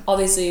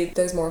 Obviously,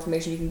 there's more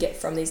information you can get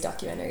from these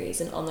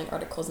documentaries and online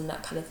articles and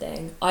that kind of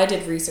thing. I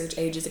did research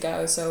ages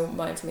ago, so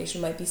my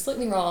information might be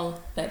slightly wrong,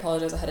 and I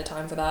apologize ahead of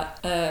time for that.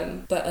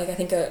 But like, I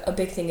think a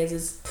big thing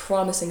is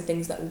promising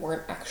things that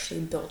weren't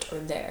actually built or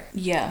there.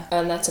 Yeah.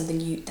 And that's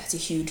something that's a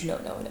huge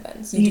no-no in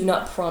events. You do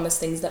not promise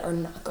things that are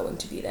not going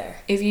to be there.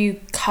 If you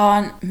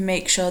can't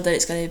make sure that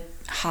it's going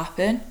to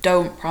happen,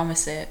 don't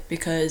promise it,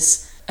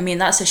 because I mean,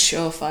 that's a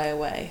surefire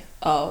way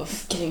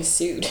of getting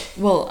sued.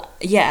 Well,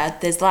 yeah,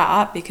 there's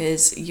that,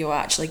 because you're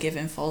actually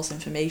giving false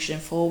information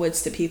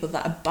forwards to people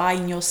that are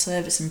buying your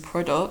service and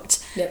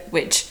product, yep.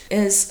 which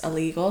is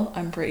illegal,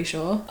 I'm pretty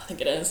sure. I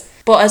think it is.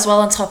 But as well,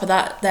 on top of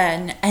that,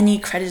 then any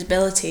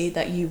credibility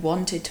that you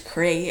wanted to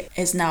create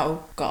is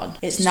now gone.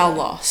 It's now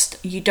lost.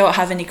 You don't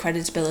have any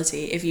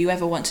credibility. If you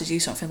ever want to do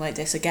something like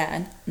this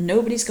again,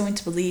 nobody's going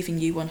to believe in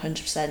you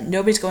 100%.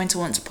 Nobody's going to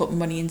want to put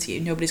money into you.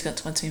 Nobody's going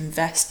to want to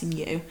invest in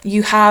you.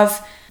 You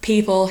have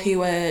people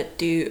who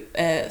do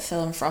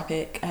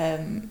philanthropic,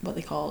 what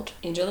they called?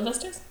 Angel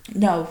investors?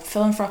 No,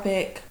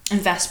 philanthropic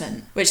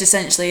investment, which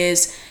essentially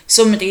is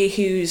somebody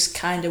who's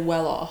kind of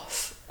well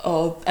off,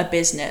 or a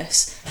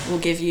business will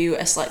give you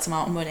a select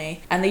amount of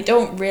money, and they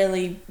don't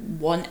really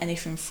want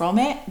anything from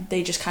it.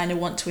 They just kind of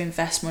want to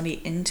invest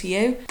money into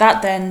you.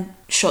 That then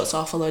shuts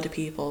off a load of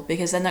people,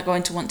 because they're not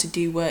going to want to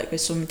do work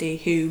with somebody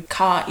who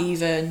can't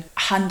even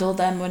handle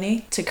their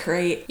money to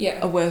create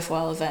a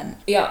worthwhile event.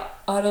 Yeah,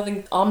 I'm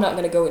not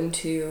going to go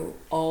into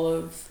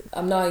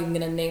I'm not even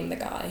going to name the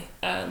guy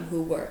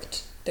who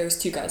worked. There's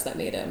 2 guys that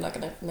made it. I'm not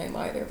going to name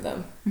either of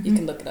them. Mm-hmm. You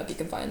can look it up. You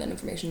can find that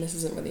information. This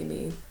isn't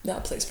really not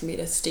a place for me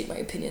to state my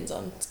opinions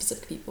on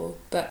specific people.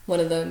 But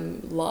one of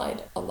them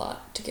lied a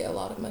lot to get a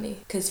lot of money,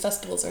 because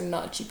festivals are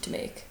not cheap to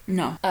make.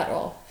 No. At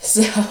all.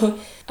 So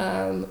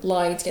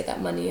lying to get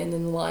that money, and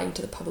then lying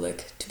to the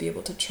public to be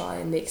able to try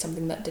and make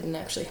something that didn't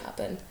actually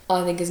happen,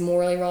 I think is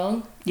morally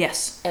wrong.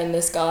 Yes. And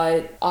this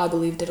guy, I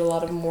believe, did a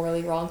lot of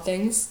morally wrong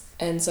things.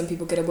 And some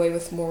people get away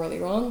with morally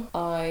wrong.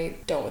 I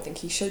don't think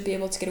he should be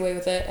able to get away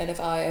with it. And if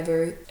I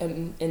ever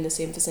am in the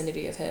same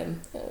vicinity of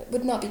him, it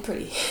would not be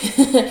pretty,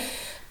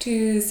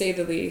 to say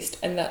the least.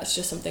 And this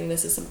is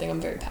something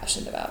I'm very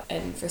passionate about.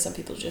 And for some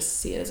people, just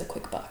see it as a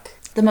quick buck.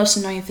 The most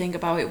annoying thing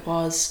about it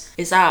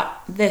is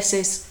that this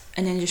is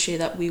an industry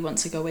that we want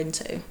to go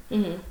into.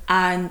 Mm-hmm.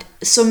 And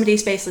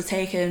somebody's basically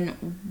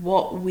taken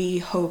what we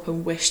hope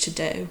and wish to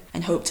do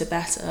and hope to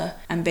better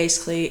and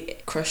basically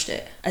crushed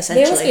it,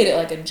 essentially. They almost made it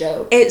like a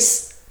joke.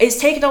 It's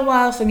taken a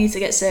while for me to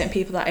get certain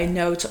people that I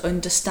know to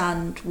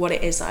understand what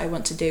it is that I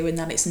want to do, and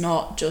that it's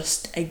not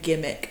just a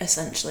gimmick,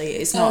 essentially.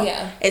 It's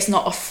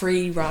not a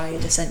free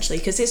ride, essentially,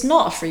 because it's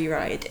not a free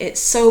ride. It's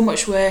so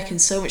much work and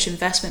so much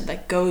investment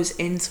that goes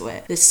into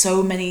it. There's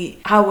so many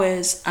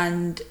hours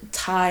and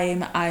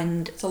time,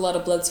 and it's a lot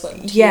of blood, sweat,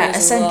 and tears. Yeah,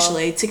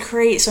 essentially, to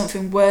create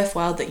something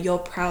worthwhile that you're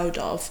proud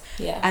of,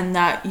 and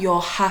that you're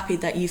happy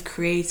that you've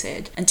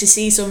created. And to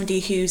see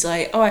somebody who's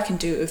like, oh, I can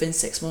do it within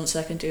 6 months,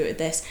 I can do it with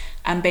this,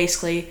 and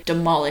basically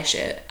demolish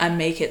it and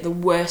make it the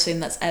worst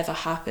thing that's ever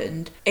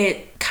happened,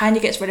 it kind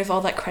of gets rid of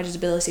all that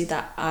credibility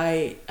that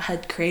I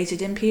had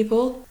created in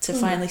people to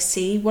finally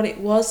see what it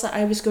was that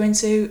I was going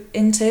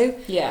into.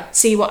 Yeah.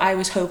 See what I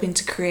was hoping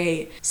to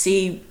create,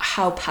 see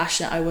how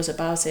passionate I was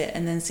about it,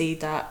 and then see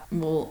that,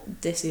 well,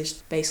 this is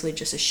basically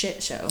just a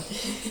shit show.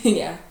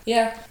 Yeah.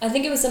 I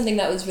think it was something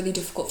that was really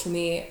difficult for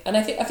me, and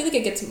I feel like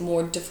it gets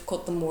more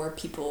difficult the more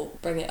people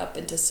bring it up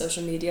into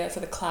social media for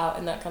the clout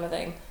and that kind of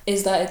thing.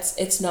 Is that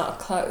it's not a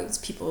clout, it's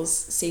people's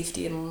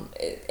safety, and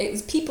it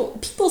was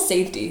people's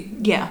safety.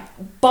 Yeah.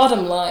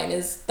 Bottom line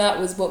is that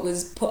was what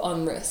was put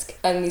on risk,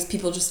 and these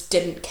people just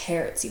didn't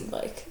care, it seemed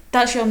like.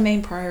 That's your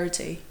main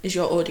priority, is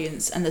your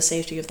audience and the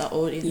safety of that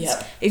audience.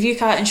 Yep. If you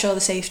can't ensure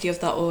the safety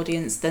of that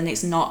audience, then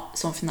it's not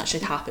something that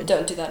should happen.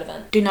 Don't do that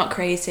event. Do not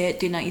create it.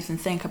 Do not even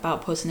think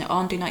about putting it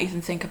on. Do not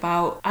even think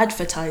about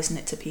advertising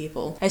it to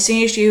people. As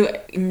soon as you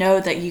know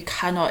that you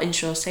cannot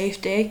ensure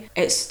safety,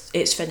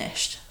 it's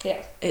finished.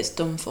 Yeah. It's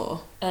done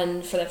for.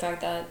 And for the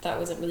fact that that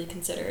wasn't really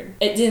considered,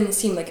 it didn't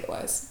seem like it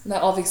was.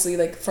 Now, obviously,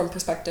 like, from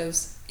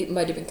perspectives, it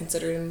might have been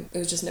considered, and it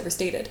was just never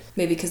stated.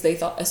 Maybe because they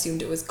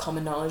assumed it was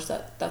common knowledge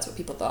that that's what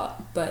people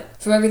thought. But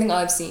from everything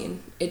I've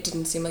seen, it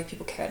didn't seem like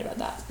people cared about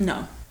that.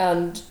 No.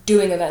 And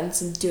doing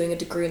events and doing a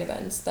degree in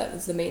events, that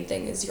is the main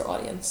thing, is your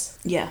audience.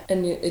 Yeah.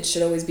 And it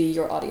should always be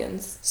your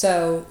audience.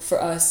 So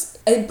for us,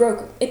 it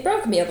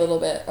broke me up a little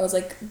bit. I was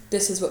like,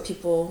 this is what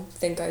people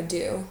think I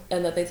do,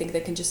 and that they think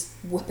they can just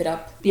whip it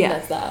up. Yeah. And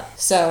that's that.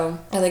 So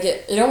I think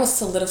it almost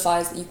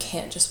solidifies that you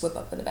can't just whip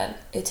up an event.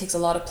 It takes a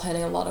lot of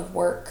planning, a lot of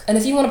work. And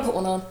if you want to put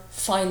one on,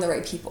 find the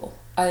right people.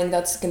 I think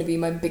that's going to be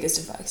my biggest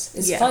advice,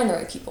 is find the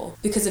right people.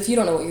 Because if you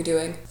don't know what you're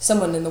doing,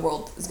 someone in the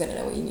world is going to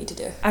know what you need to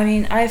do. I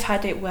mean, I've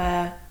had it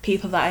where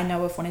people that I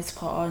know have wanted to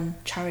put on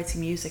charity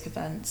music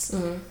events,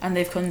 and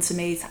they've come to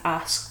me to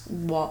ask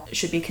what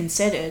should be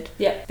considered.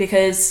 Yeah.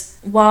 Because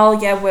while,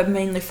 we're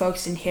mainly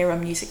focusing here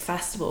on music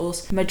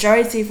festivals,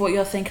 majority of what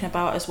you're thinking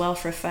about as well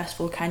for a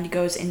festival kind of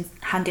goes in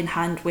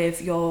hand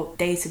with your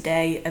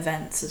day-to-day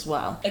events as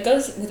well. It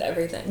goes with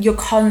everything. Your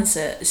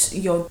concerts,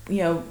 your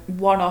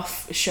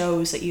one-off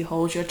shows that you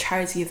hold, your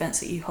charity events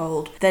that you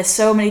hold. There's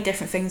so many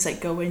different things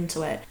that go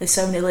into it. There's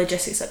so many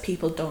logistics that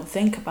people don't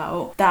think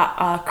about that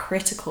are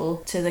critical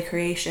to the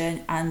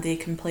creation and the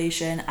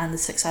completion and the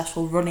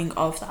successful running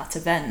of that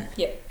event.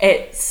 Yeah.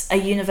 It's a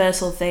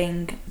universal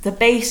thing. The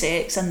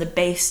basics and the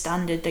base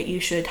standard that you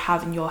should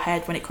have in your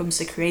head when it comes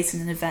to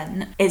creating an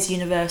event is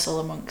universal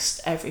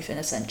amongst everything,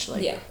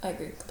 essentially. Yeah, I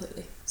agree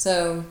completely.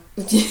 So,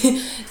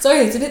 sorry,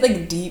 it's a bit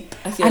like deep,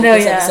 I feel like, know,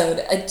 this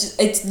episode.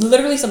 It's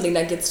literally something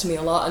that gets to me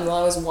a lot, and while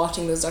I was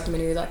watching those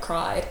documentaries, I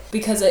cried,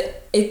 because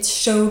it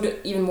showed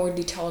even more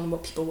detail on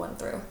what people went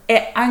through.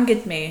 It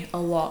angered me a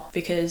lot,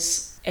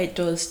 because it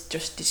does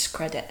just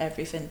discredit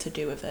everything to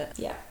do with it.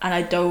 Yeah. And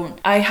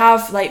I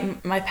have,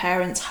 like, my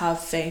parents have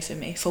faith in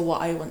me for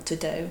what I want to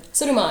do.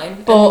 So do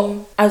mine. But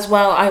as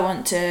well, I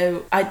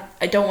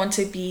don't want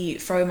to be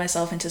throwing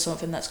myself into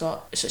something that's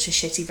got such a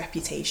shitty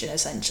reputation,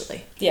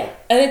 essentially. Yeah.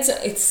 And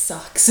it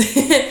sucks.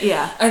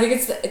 Yeah. I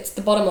think it's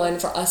the bottom line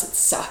for us. It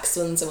sucks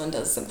when someone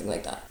does something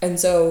like that. And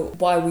so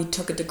why we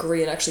took a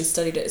degree and actually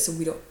studied it, so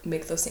we don't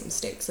make those same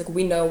mistakes. Like,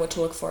 we know what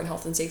to look for in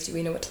health and safety.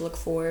 We know what to look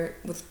for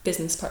with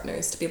business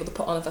partners to be able to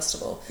put on a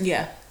festival.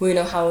 Yeah. We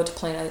know how to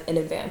plan in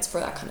advance for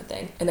that kind of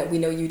thing, and that we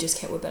know you just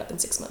can't whip it up in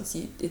 6 months.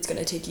 It's going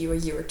to take you a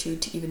year or two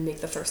to even make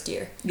the first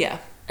year. Yeah.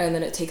 And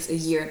then it takes a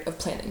year of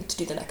planning to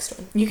do the next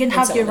one. You can and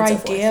have so your on and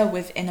so idea forth.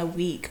 within a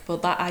week,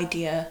 but that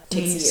idea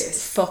Takes needs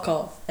years. fuck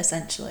all,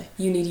 essentially.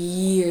 You need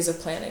years of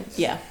planning.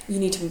 Yeah. You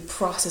need to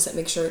process it,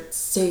 make sure it's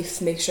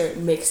safe, make sure it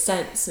makes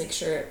sense, make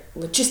sure it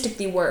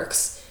logistically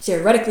works,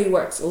 theoretically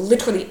works,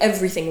 literally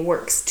everything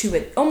works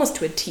almost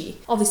to a T.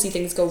 Obviously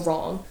things go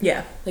wrong.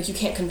 Yeah. Like, you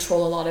can't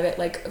control a lot of it.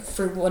 Like,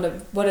 for one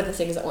of the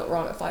things that went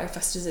wrong at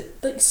Firefest is it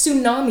like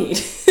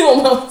tsunami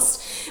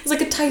almost. It was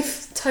like a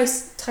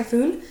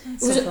typhoon.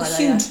 It was a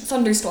huge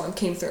thunderstorm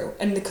came through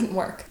and they couldn't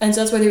work. And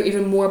so that's why they were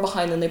even more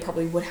behind than they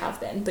probably would have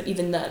been. But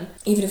even then,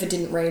 even if it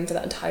didn't rain for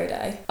that entire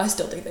day, I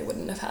still think they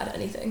wouldn't have had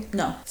anything.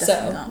 No,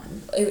 definitely not.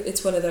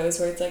 It's one of those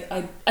where it's like,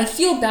 I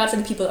feel bad for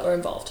the people that were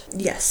involved.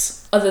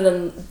 Yes. Other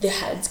than the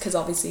heads, because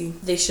obviously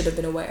they should have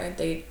been aware.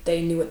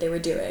 They knew what they were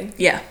doing.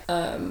 Yeah.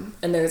 And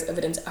there's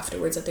evidence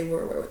afterwards that they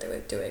were aware of what they were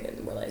doing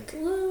and were like,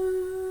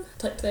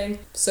 type thing.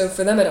 So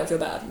for them, I don't feel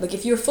bad. Like,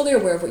 if you're fully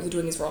aware of what you're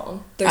doing is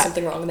wrong, there's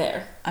something wrong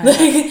there.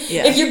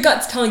 Yeah. If your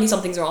gut's telling you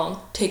something's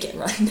wrong, take it and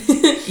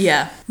run.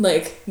 Yeah.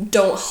 Like,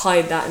 don't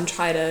hide that and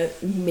try to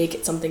make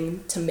it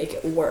something to make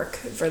it work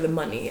for the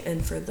money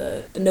and for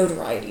the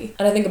notoriety.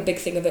 And I think a big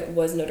thing of it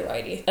was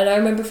notoriety. And I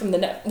remember from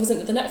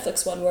wasn't it the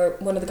Netflix one, where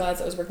one of the guys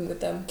that was working with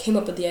them came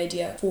up with the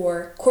idea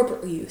for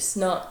corporate use,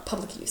 not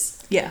public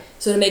use. Yeah.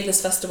 So to make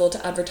this festival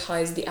to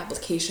advertise the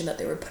application that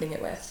they were putting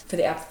it with, for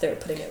the app that they were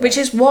putting it with. Which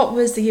is what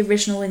was the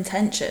original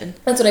intention.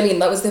 That's what I mean.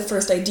 That was the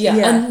first idea.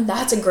 Yeah. And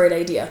that's a great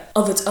idea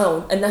of its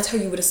own. And that's how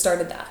you would have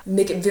started that.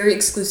 Make it very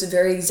exclusive,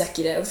 very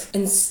executive,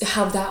 and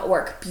have that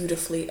work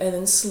beautifully. And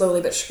then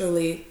slowly but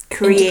surely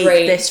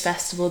Create this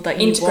festival that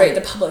you integrate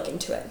want. the public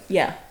into it.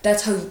 Yeah.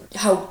 That's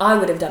how I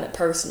would have done it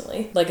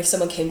personally. Like, if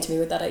someone came to me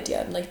with that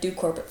idea, I'd like, do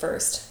corporate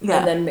first, Yeah.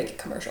 and then make it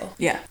commercial.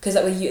 Yeah. Because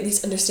that way you at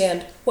least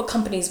understand what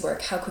companies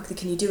work, how quickly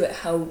can you do it,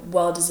 how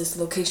well does this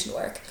location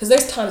work. Because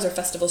there's times where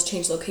festivals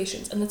change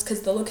locations, and that's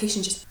because the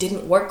location just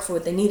didn't work for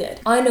what they needed.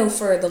 I know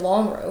for the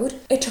Long Road,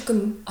 it took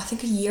them, I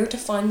think, a year to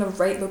find the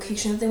right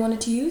location that they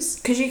wanted to use.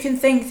 Because you can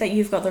think that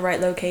you've got the right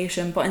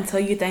location, but until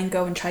you then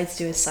go and try to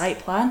do a site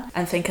plan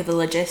and think of the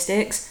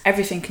logistics,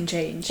 everything can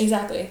change.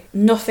 Exactly.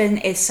 Nothing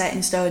is set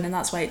in stone, and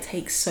that's why it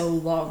takes so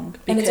long.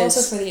 And it's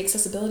also for the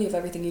accessibility of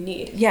everything you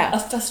need. Yeah. A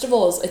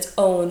festival is its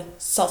own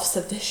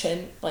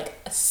self-sufficient, like,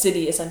 a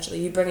city, essentially.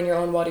 You bring in your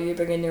own water, you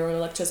bring in your own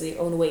electricity,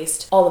 your own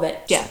waste, all of it.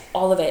 Yeah.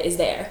 All of it is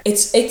there.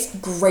 It's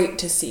great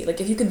to see.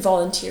 Like, if you could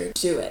volunteer,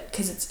 do it.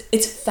 Because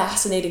it's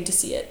fascinating to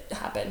see it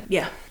happen.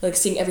 Yeah. Like,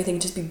 seeing everything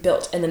just be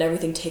built and then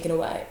everything taken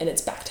away and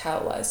it's back to how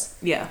it was.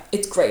 Yeah.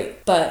 It's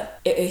great, but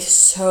it is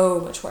so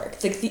much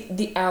work. Like,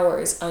 the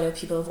hours I know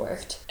people have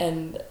worked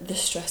and the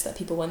stress that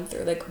people went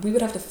through. Like, we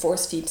would have to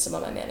force feed some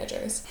of my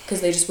managers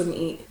because they just wouldn't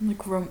eat. The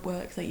grunt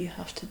work that you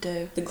have to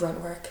do. The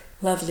grunt work.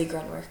 Lovely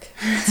grunt work.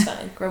 It's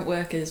fine. Grunt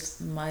work is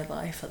my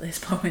life at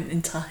this moment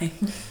in time.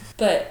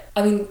 But,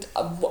 I mean,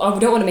 I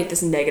don't want to make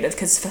this negative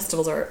because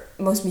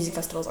most music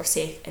festivals are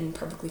safe and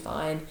perfectly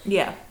fine.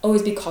 Yeah.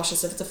 Always be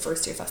cautious if it's a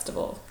first year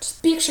festival.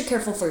 Just be extra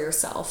careful for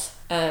yourself.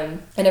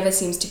 And if it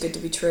seems too good to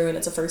be true and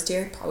it's a first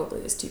year,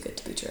 probably is too good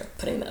to be true.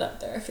 Putting that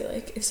up there, I feel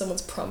like if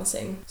someone's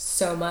promising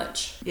so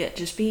much. Yeah,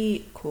 just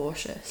be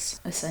cautious,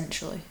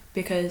 essentially.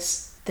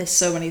 Because there's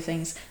so many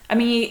things. I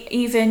mean,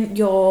 even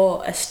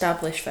your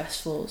established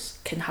festivals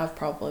can have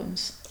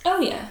problems. Oh,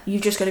 yeah.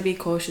 You've just got to be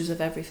cautious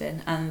of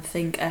everything and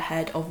think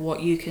ahead of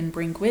what you can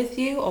bring with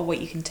you or what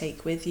you can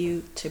take with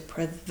you to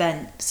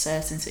prevent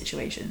certain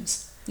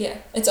situations. Yeah,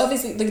 it's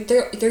obviously, like,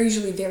 they're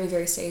usually very,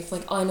 very safe.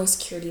 Like, I know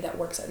security that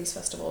works at these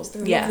festivals.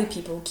 They're lovely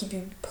people, keep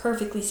you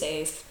perfectly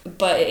safe.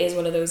 But it is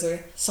one of those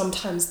where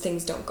sometimes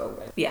things don't go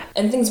right. Yeah.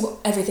 And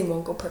everything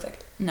won't go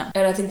perfect. No.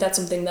 And I think that's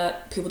something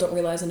that people don't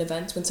realize in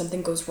events. When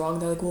something goes wrong,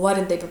 they're like, well, why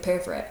didn't they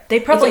prepare for it? They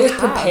probably if it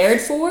was have. prepared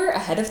for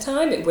ahead of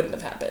time, it wouldn't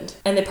have happened.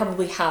 And they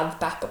probably have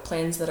backup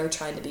plans that are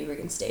trying to be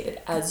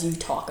reinstated as you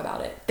talk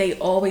about it. They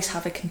always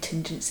have a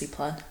contingency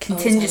plan.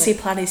 Contingency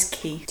plan is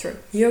key. True.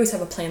 You always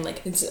have a plan,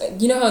 like,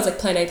 you know how it's like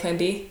plan A, plan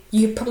B?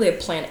 You probably have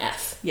plan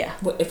F. Yeah.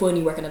 When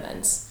you work in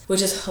events,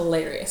 which is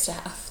hilarious to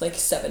have, like,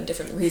 7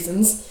 different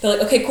reasons. They're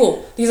like, okay,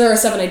 cool, these are our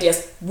 7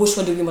 ideas. Which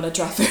one do we want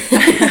to try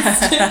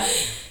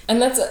first?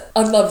 And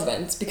I love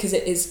events because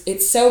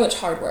it's so much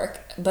hard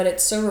work, but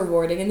it's so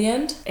rewarding in the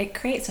end. It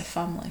creates a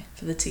family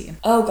for the team.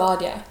 Oh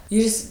god, yeah.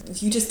 You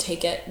just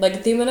take it.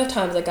 Like, the amount of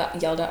times I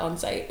got yelled at on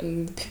site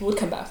and people would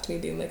come back to me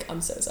being like,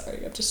 I'm so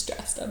sorry, I'm just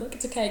stressed. I'm like,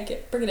 it's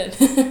okay, bring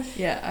it in.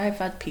 Yeah, I've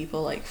had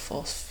people like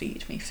force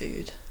feed me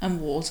food and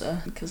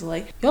water because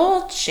like,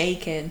 you're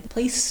shaking,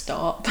 please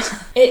stop.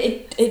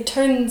 It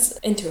turns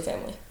into a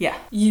family. Yeah.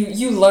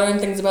 You learn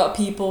things about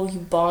people, you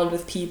bond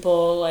with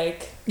people,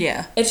 like,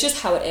 yeah. It's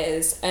just how it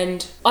is.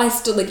 And I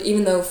still, like,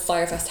 even though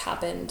Firefest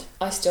happened,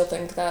 I still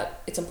think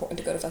that it's important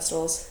to go to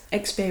festivals.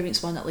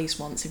 Experience one at least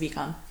once if you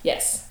can.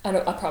 Yes. I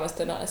promise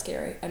they're not as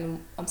scary.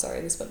 And I'm sorry,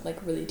 this went,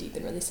 like, really deep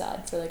and really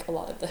sad for, like, a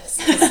lot of this.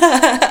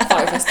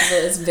 Fire Festival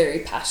is very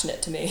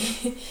passionate to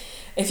me.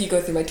 If you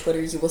go through my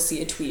Twitter, you will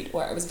see a tweet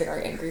where I was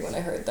very angry when I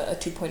heard that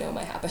a 2.0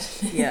 might happen.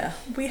 Yeah,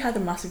 we had a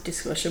massive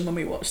discussion when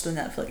we watched the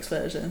Netflix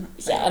version.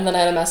 Yeah, and then I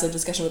had a massive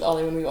discussion with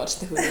Ollie when we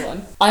watched the Hulu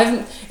one.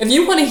 If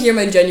you want to hear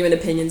my genuine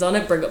opinions on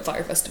it, bring up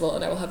Fire Festival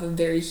and I will have a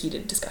very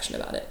heated discussion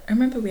about it. I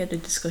remember we had a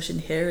discussion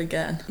here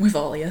again with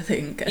Ollie, I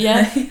think.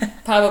 Yeah,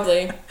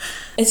 probably.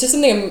 It's just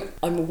something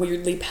I'm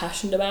weirdly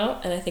passionate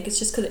about, and I think it's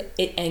just because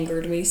it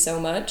angered me so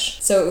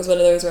much. So it was one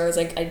of those where I was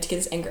like, I had to get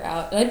this anger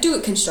out, and I do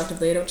it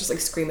constructively. I don't just like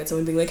scream at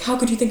someone being like, how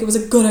could you think it was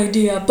a good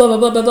idea, blah blah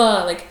blah blah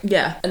blah, like,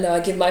 yeah. And then I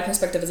give my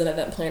perspective as an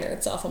event planner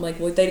itself. I'm like,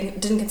 well, they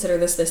didn't consider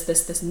this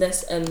and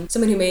this, and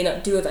someone who may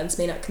not do events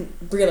may not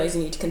realize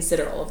you need to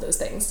consider all of those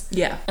things.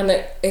 Yeah. And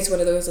it's one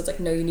of those that's like,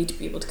 no, you need to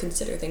be able to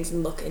consider things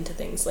and look into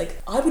things.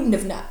 Like, I wouldn't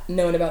have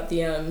known about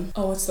the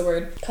what's the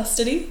word,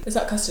 custody? Is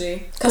that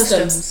custody?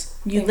 Customs.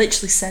 You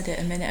literally said it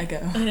a minute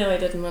ago. I know I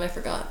didn't, when I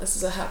forgot. This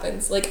is what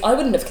happens. Like, I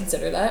wouldn't have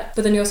considered that,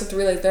 but then you also have to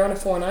realize they're on a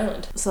foreign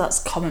island. So that's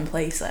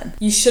commonplace then.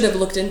 You should have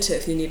looked into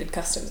if you needed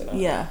customs or not.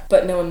 Yeah.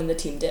 But no one in the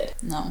team did.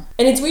 No.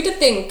 And it's weird to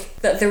think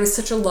that there was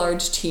such a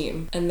large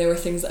team and there were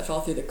things that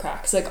fell through the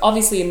cracks. Like,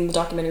 obviously in the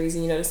documentaries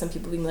you notice some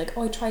people being like,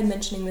 oh, I tried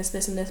mentioning this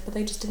and this, but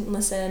they just didn't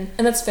listen.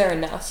 And that's fair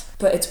enough.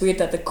 But it's weird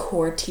that the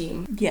core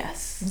team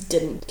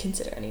didn't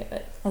consider any of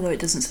it. Although it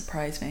doesn't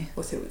surprise me.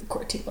 With who the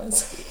core team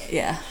was.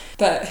 Yeah.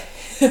 But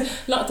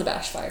not to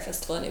bash Fire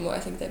Festival anymore. I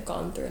think they've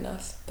gone through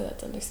enough. But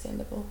that's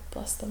understandable.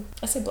 Bless them.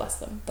 I say bless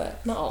them,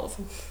 but not all of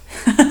them.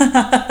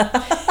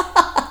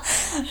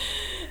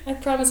 I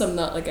promise I'm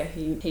not like a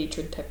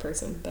hatred type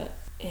person, but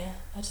yeah,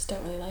 I just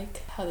don't really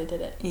like how they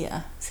did it.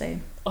 Yeah,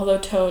 same. Although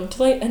Tone,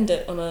 to like end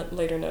it on a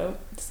lighter note,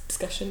 this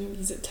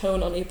discussion,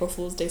 Tone on April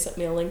Fool's Day sent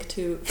me a link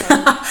to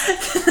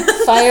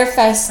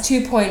Firefest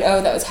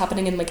 2.0 that was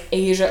happening in like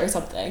Asia or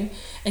something,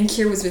 and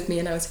Kier was with me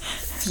and I was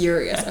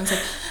furious. I was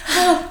like,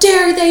 how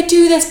dare they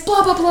do this,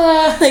 blah blah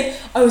blah, like,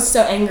 I was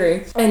so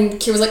angry. And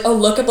Kier was like, oh,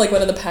 look up like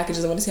one of the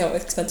packages, I want to see how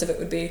expensive it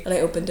would be. And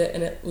I opened it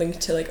and it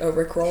linked to like a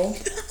Rickroll.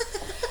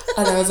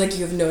 And I was like,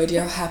 you have no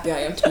idea how happy I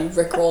am to be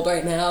Rickrolled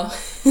right now.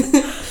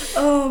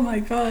 Oh my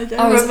god,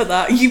 I remember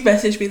that. You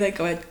messaged me like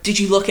going, did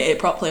you look at it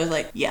properly? I was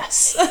like,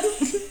 yes. I thought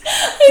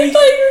you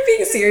were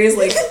being serious,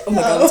 like, oh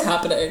my god, it's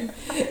happening.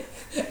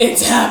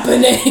 It's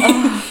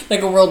happening.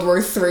 Like a World War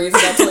III is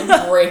about to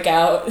like break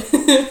out.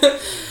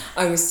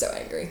 I was so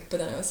angry, but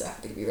then I was so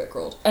happy to be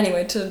Rickrolled.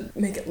 Anyway, to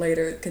make it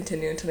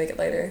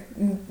lighter,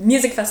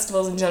 music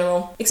festivals in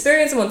general,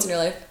 experience them once in your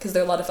life, because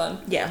they're a lot of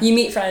fun. Yeah. You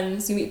meet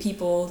friends, you meet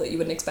people that you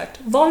wouldn't expect.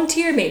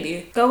 Volunteer,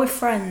 maybe. Go with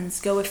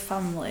friends, go with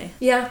family.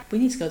 Yeah. We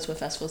need to go to a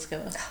festival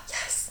together.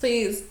 Yes,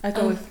 please. I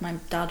go with my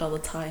dad all the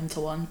time to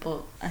one,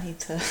 but I need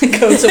to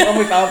go to one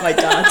without my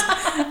dad.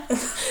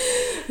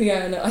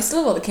 Yeah, no, I still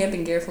have all the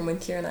camping gear from when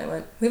Kiera and I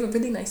went. We have a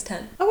really nice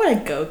tent. I want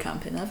to go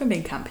camping. I haven't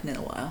been camping in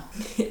a while.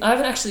 I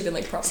haven't actually been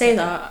like proper. Say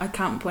that, I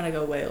camp when I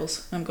go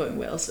Wales. I'm going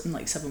Wales in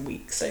like 7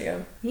 weeks. There you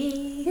go.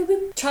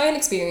 Yeah. Try and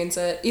experience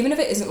it, even if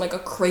it isn't like a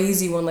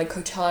crazy one like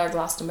Coachella or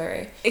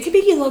Glastonbury. It could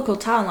be your local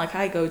town like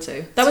I go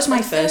to. That was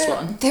my first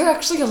one. There are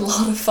actually a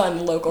lot of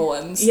fun local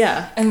ones.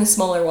 Yeah. And the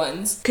smaller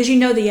ones. Because you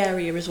know the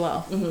area as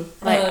well.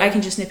 Mm-hmm. Like, I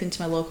can just nip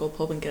into my local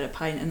pub and get a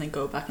pint and then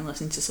go back and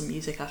listen to some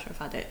music after I've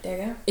had it. There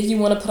you go. If you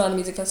want to put on a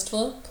music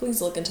festival,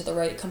 please look into the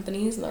right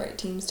companies and the right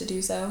teams to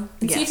do so.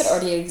 And see if it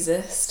already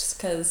exists,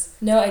 because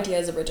no idea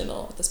is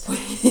original at this point.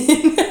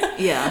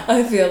 Yeah.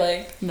 I feel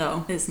like.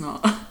 No, it's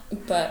not.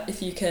 But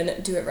if you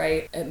can do it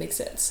right, it makes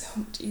it so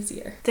much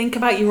easier. Think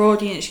about your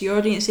audience. Your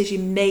audience is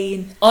your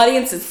main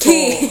Audience is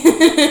key.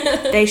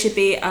 They should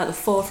be at the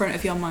forefront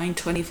of your mind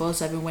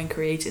 24/7 when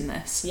creating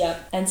this.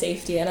 Yep, and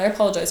safety. And I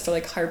apologize for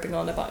like harping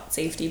on about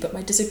safety, but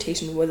my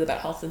dissertation was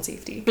about health and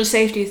safety. But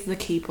safety is the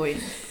key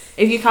point.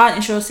 If you can't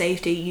ensure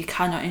safety, you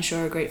cannot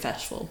ensure a great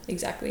festival.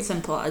 Exactly.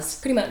 Simple as.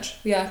 Pretty much,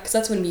 yeah, because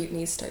that's when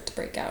mutinies start to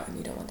break out, and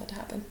you don't want that to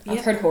happen. Yep.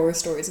 I've heard horror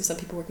stories of some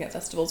people working at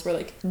festivals where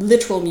like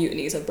literal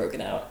mutinies have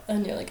broken out,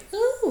 and you're like,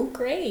 oh,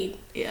 great.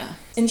 Yeah.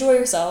 Enjoy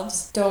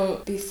yourselves.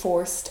 Don't be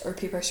forced or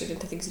peer pressured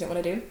into things you don't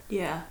want to do.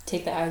 Yeah.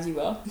 Take that as you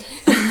will.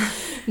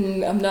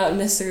 I'm not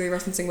necessarily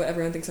referencing what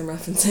everyone thinks I'm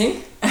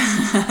referencing.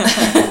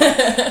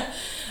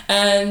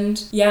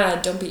 And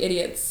yeah, don't be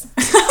idiots.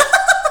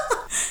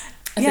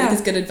 I think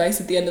there's good advice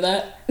at the end of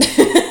that.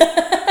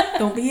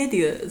 Don't be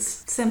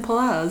idiots. Simple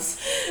as.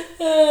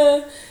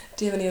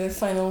 Do you have any other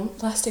final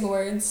lasting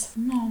words?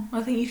 No,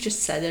 I think you've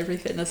just said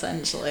everything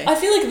essentially. I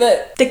feel like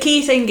that The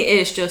key thing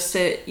is just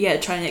to,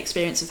 try and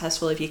experience a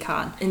festival if you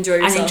can. enjoy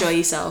yourself. And enjoy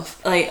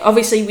yourself. Like,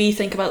 obviously we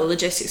think about the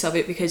logistics of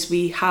it because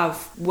we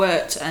have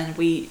worked and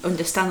we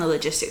understand the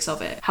logistics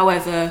of it.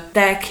 However,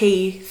 their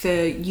key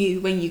for you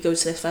when you go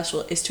to this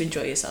festival is to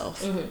enjoy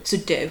yourself. Mm-hmm. So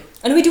do.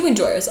 And we do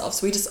enjoy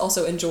ourselves. We just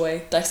also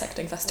enjoy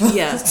dissecting festivals.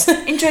 Yeah.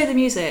 Enjoy the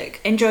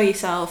music. Enjoy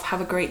yourself. Have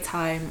a great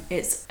time.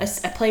 It's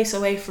a place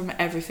away from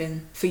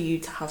everything for you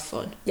to have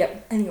fun.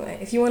 Yep. Anyway,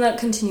 if you want to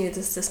continue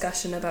this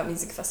discussion about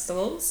music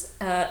festivals,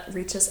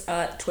 reach us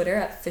at Twitter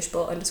at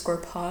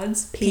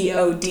fishbowl_pods,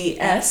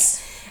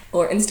 PODS,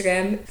 or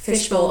Instagram,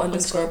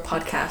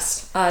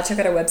 fishbowl_podcast. Check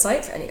out our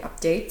website for any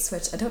updates,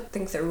 which I don't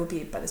think there will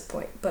be by this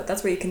point, but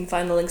that's where you can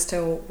find the links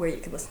to where you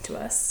can listen to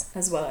us,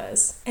 as well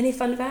as any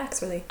fun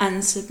facts, really.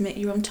 And submit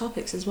your own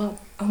topics as well.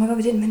 Oh my god,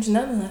 we didn't mention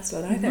that in the last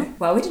one either. Mm-hmm.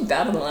 Wow, we did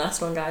bad on the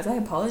last one, guys. I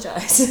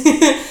apologize.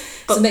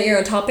 Submit your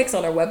own topics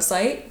on our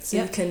website so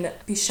you can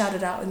be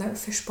shouted out in our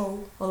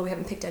fishbowl, although we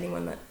haven't picked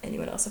anyone that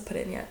anyone else have put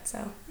in yet,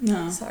 so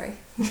No. sorry.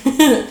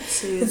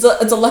 It's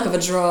a luck of a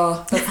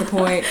draw, that's the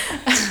point.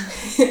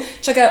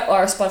 Check out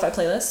our Spotify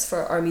playlist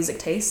for our music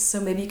tastes, so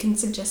maybe you can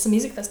suggest some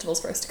music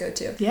festivals for us to go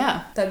to.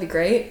 Yeah. That'd be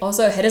great.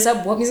 Also, hit us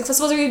up. What music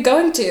festivals are you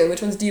going to?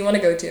 Which ones do you want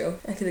to go to?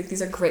 I feel like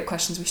these are great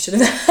questions we should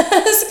have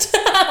asked.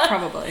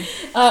 Probably.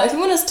 If you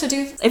want us to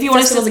do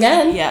festivals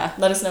again,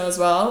 let us know as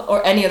well,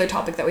 or any other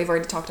topic that we've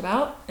already talked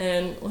about,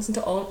 and listen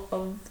to all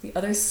of the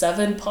other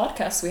 7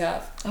 podcasts we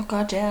have. Oh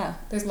god, yeah.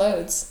 There's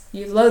loads.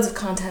 You have loads of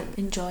content.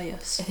 Enjoy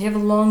us. If you have a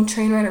long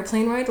train ride or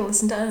plane ride,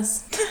 listen to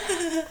us.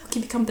 We'll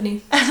keep you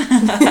company.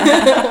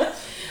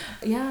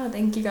 Yeah,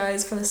 thank you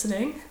guys for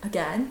listening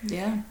again.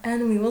 Yeah.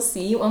 And we will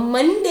see you on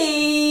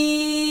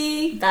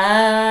Monday.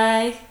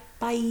 Bye.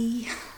 Bye.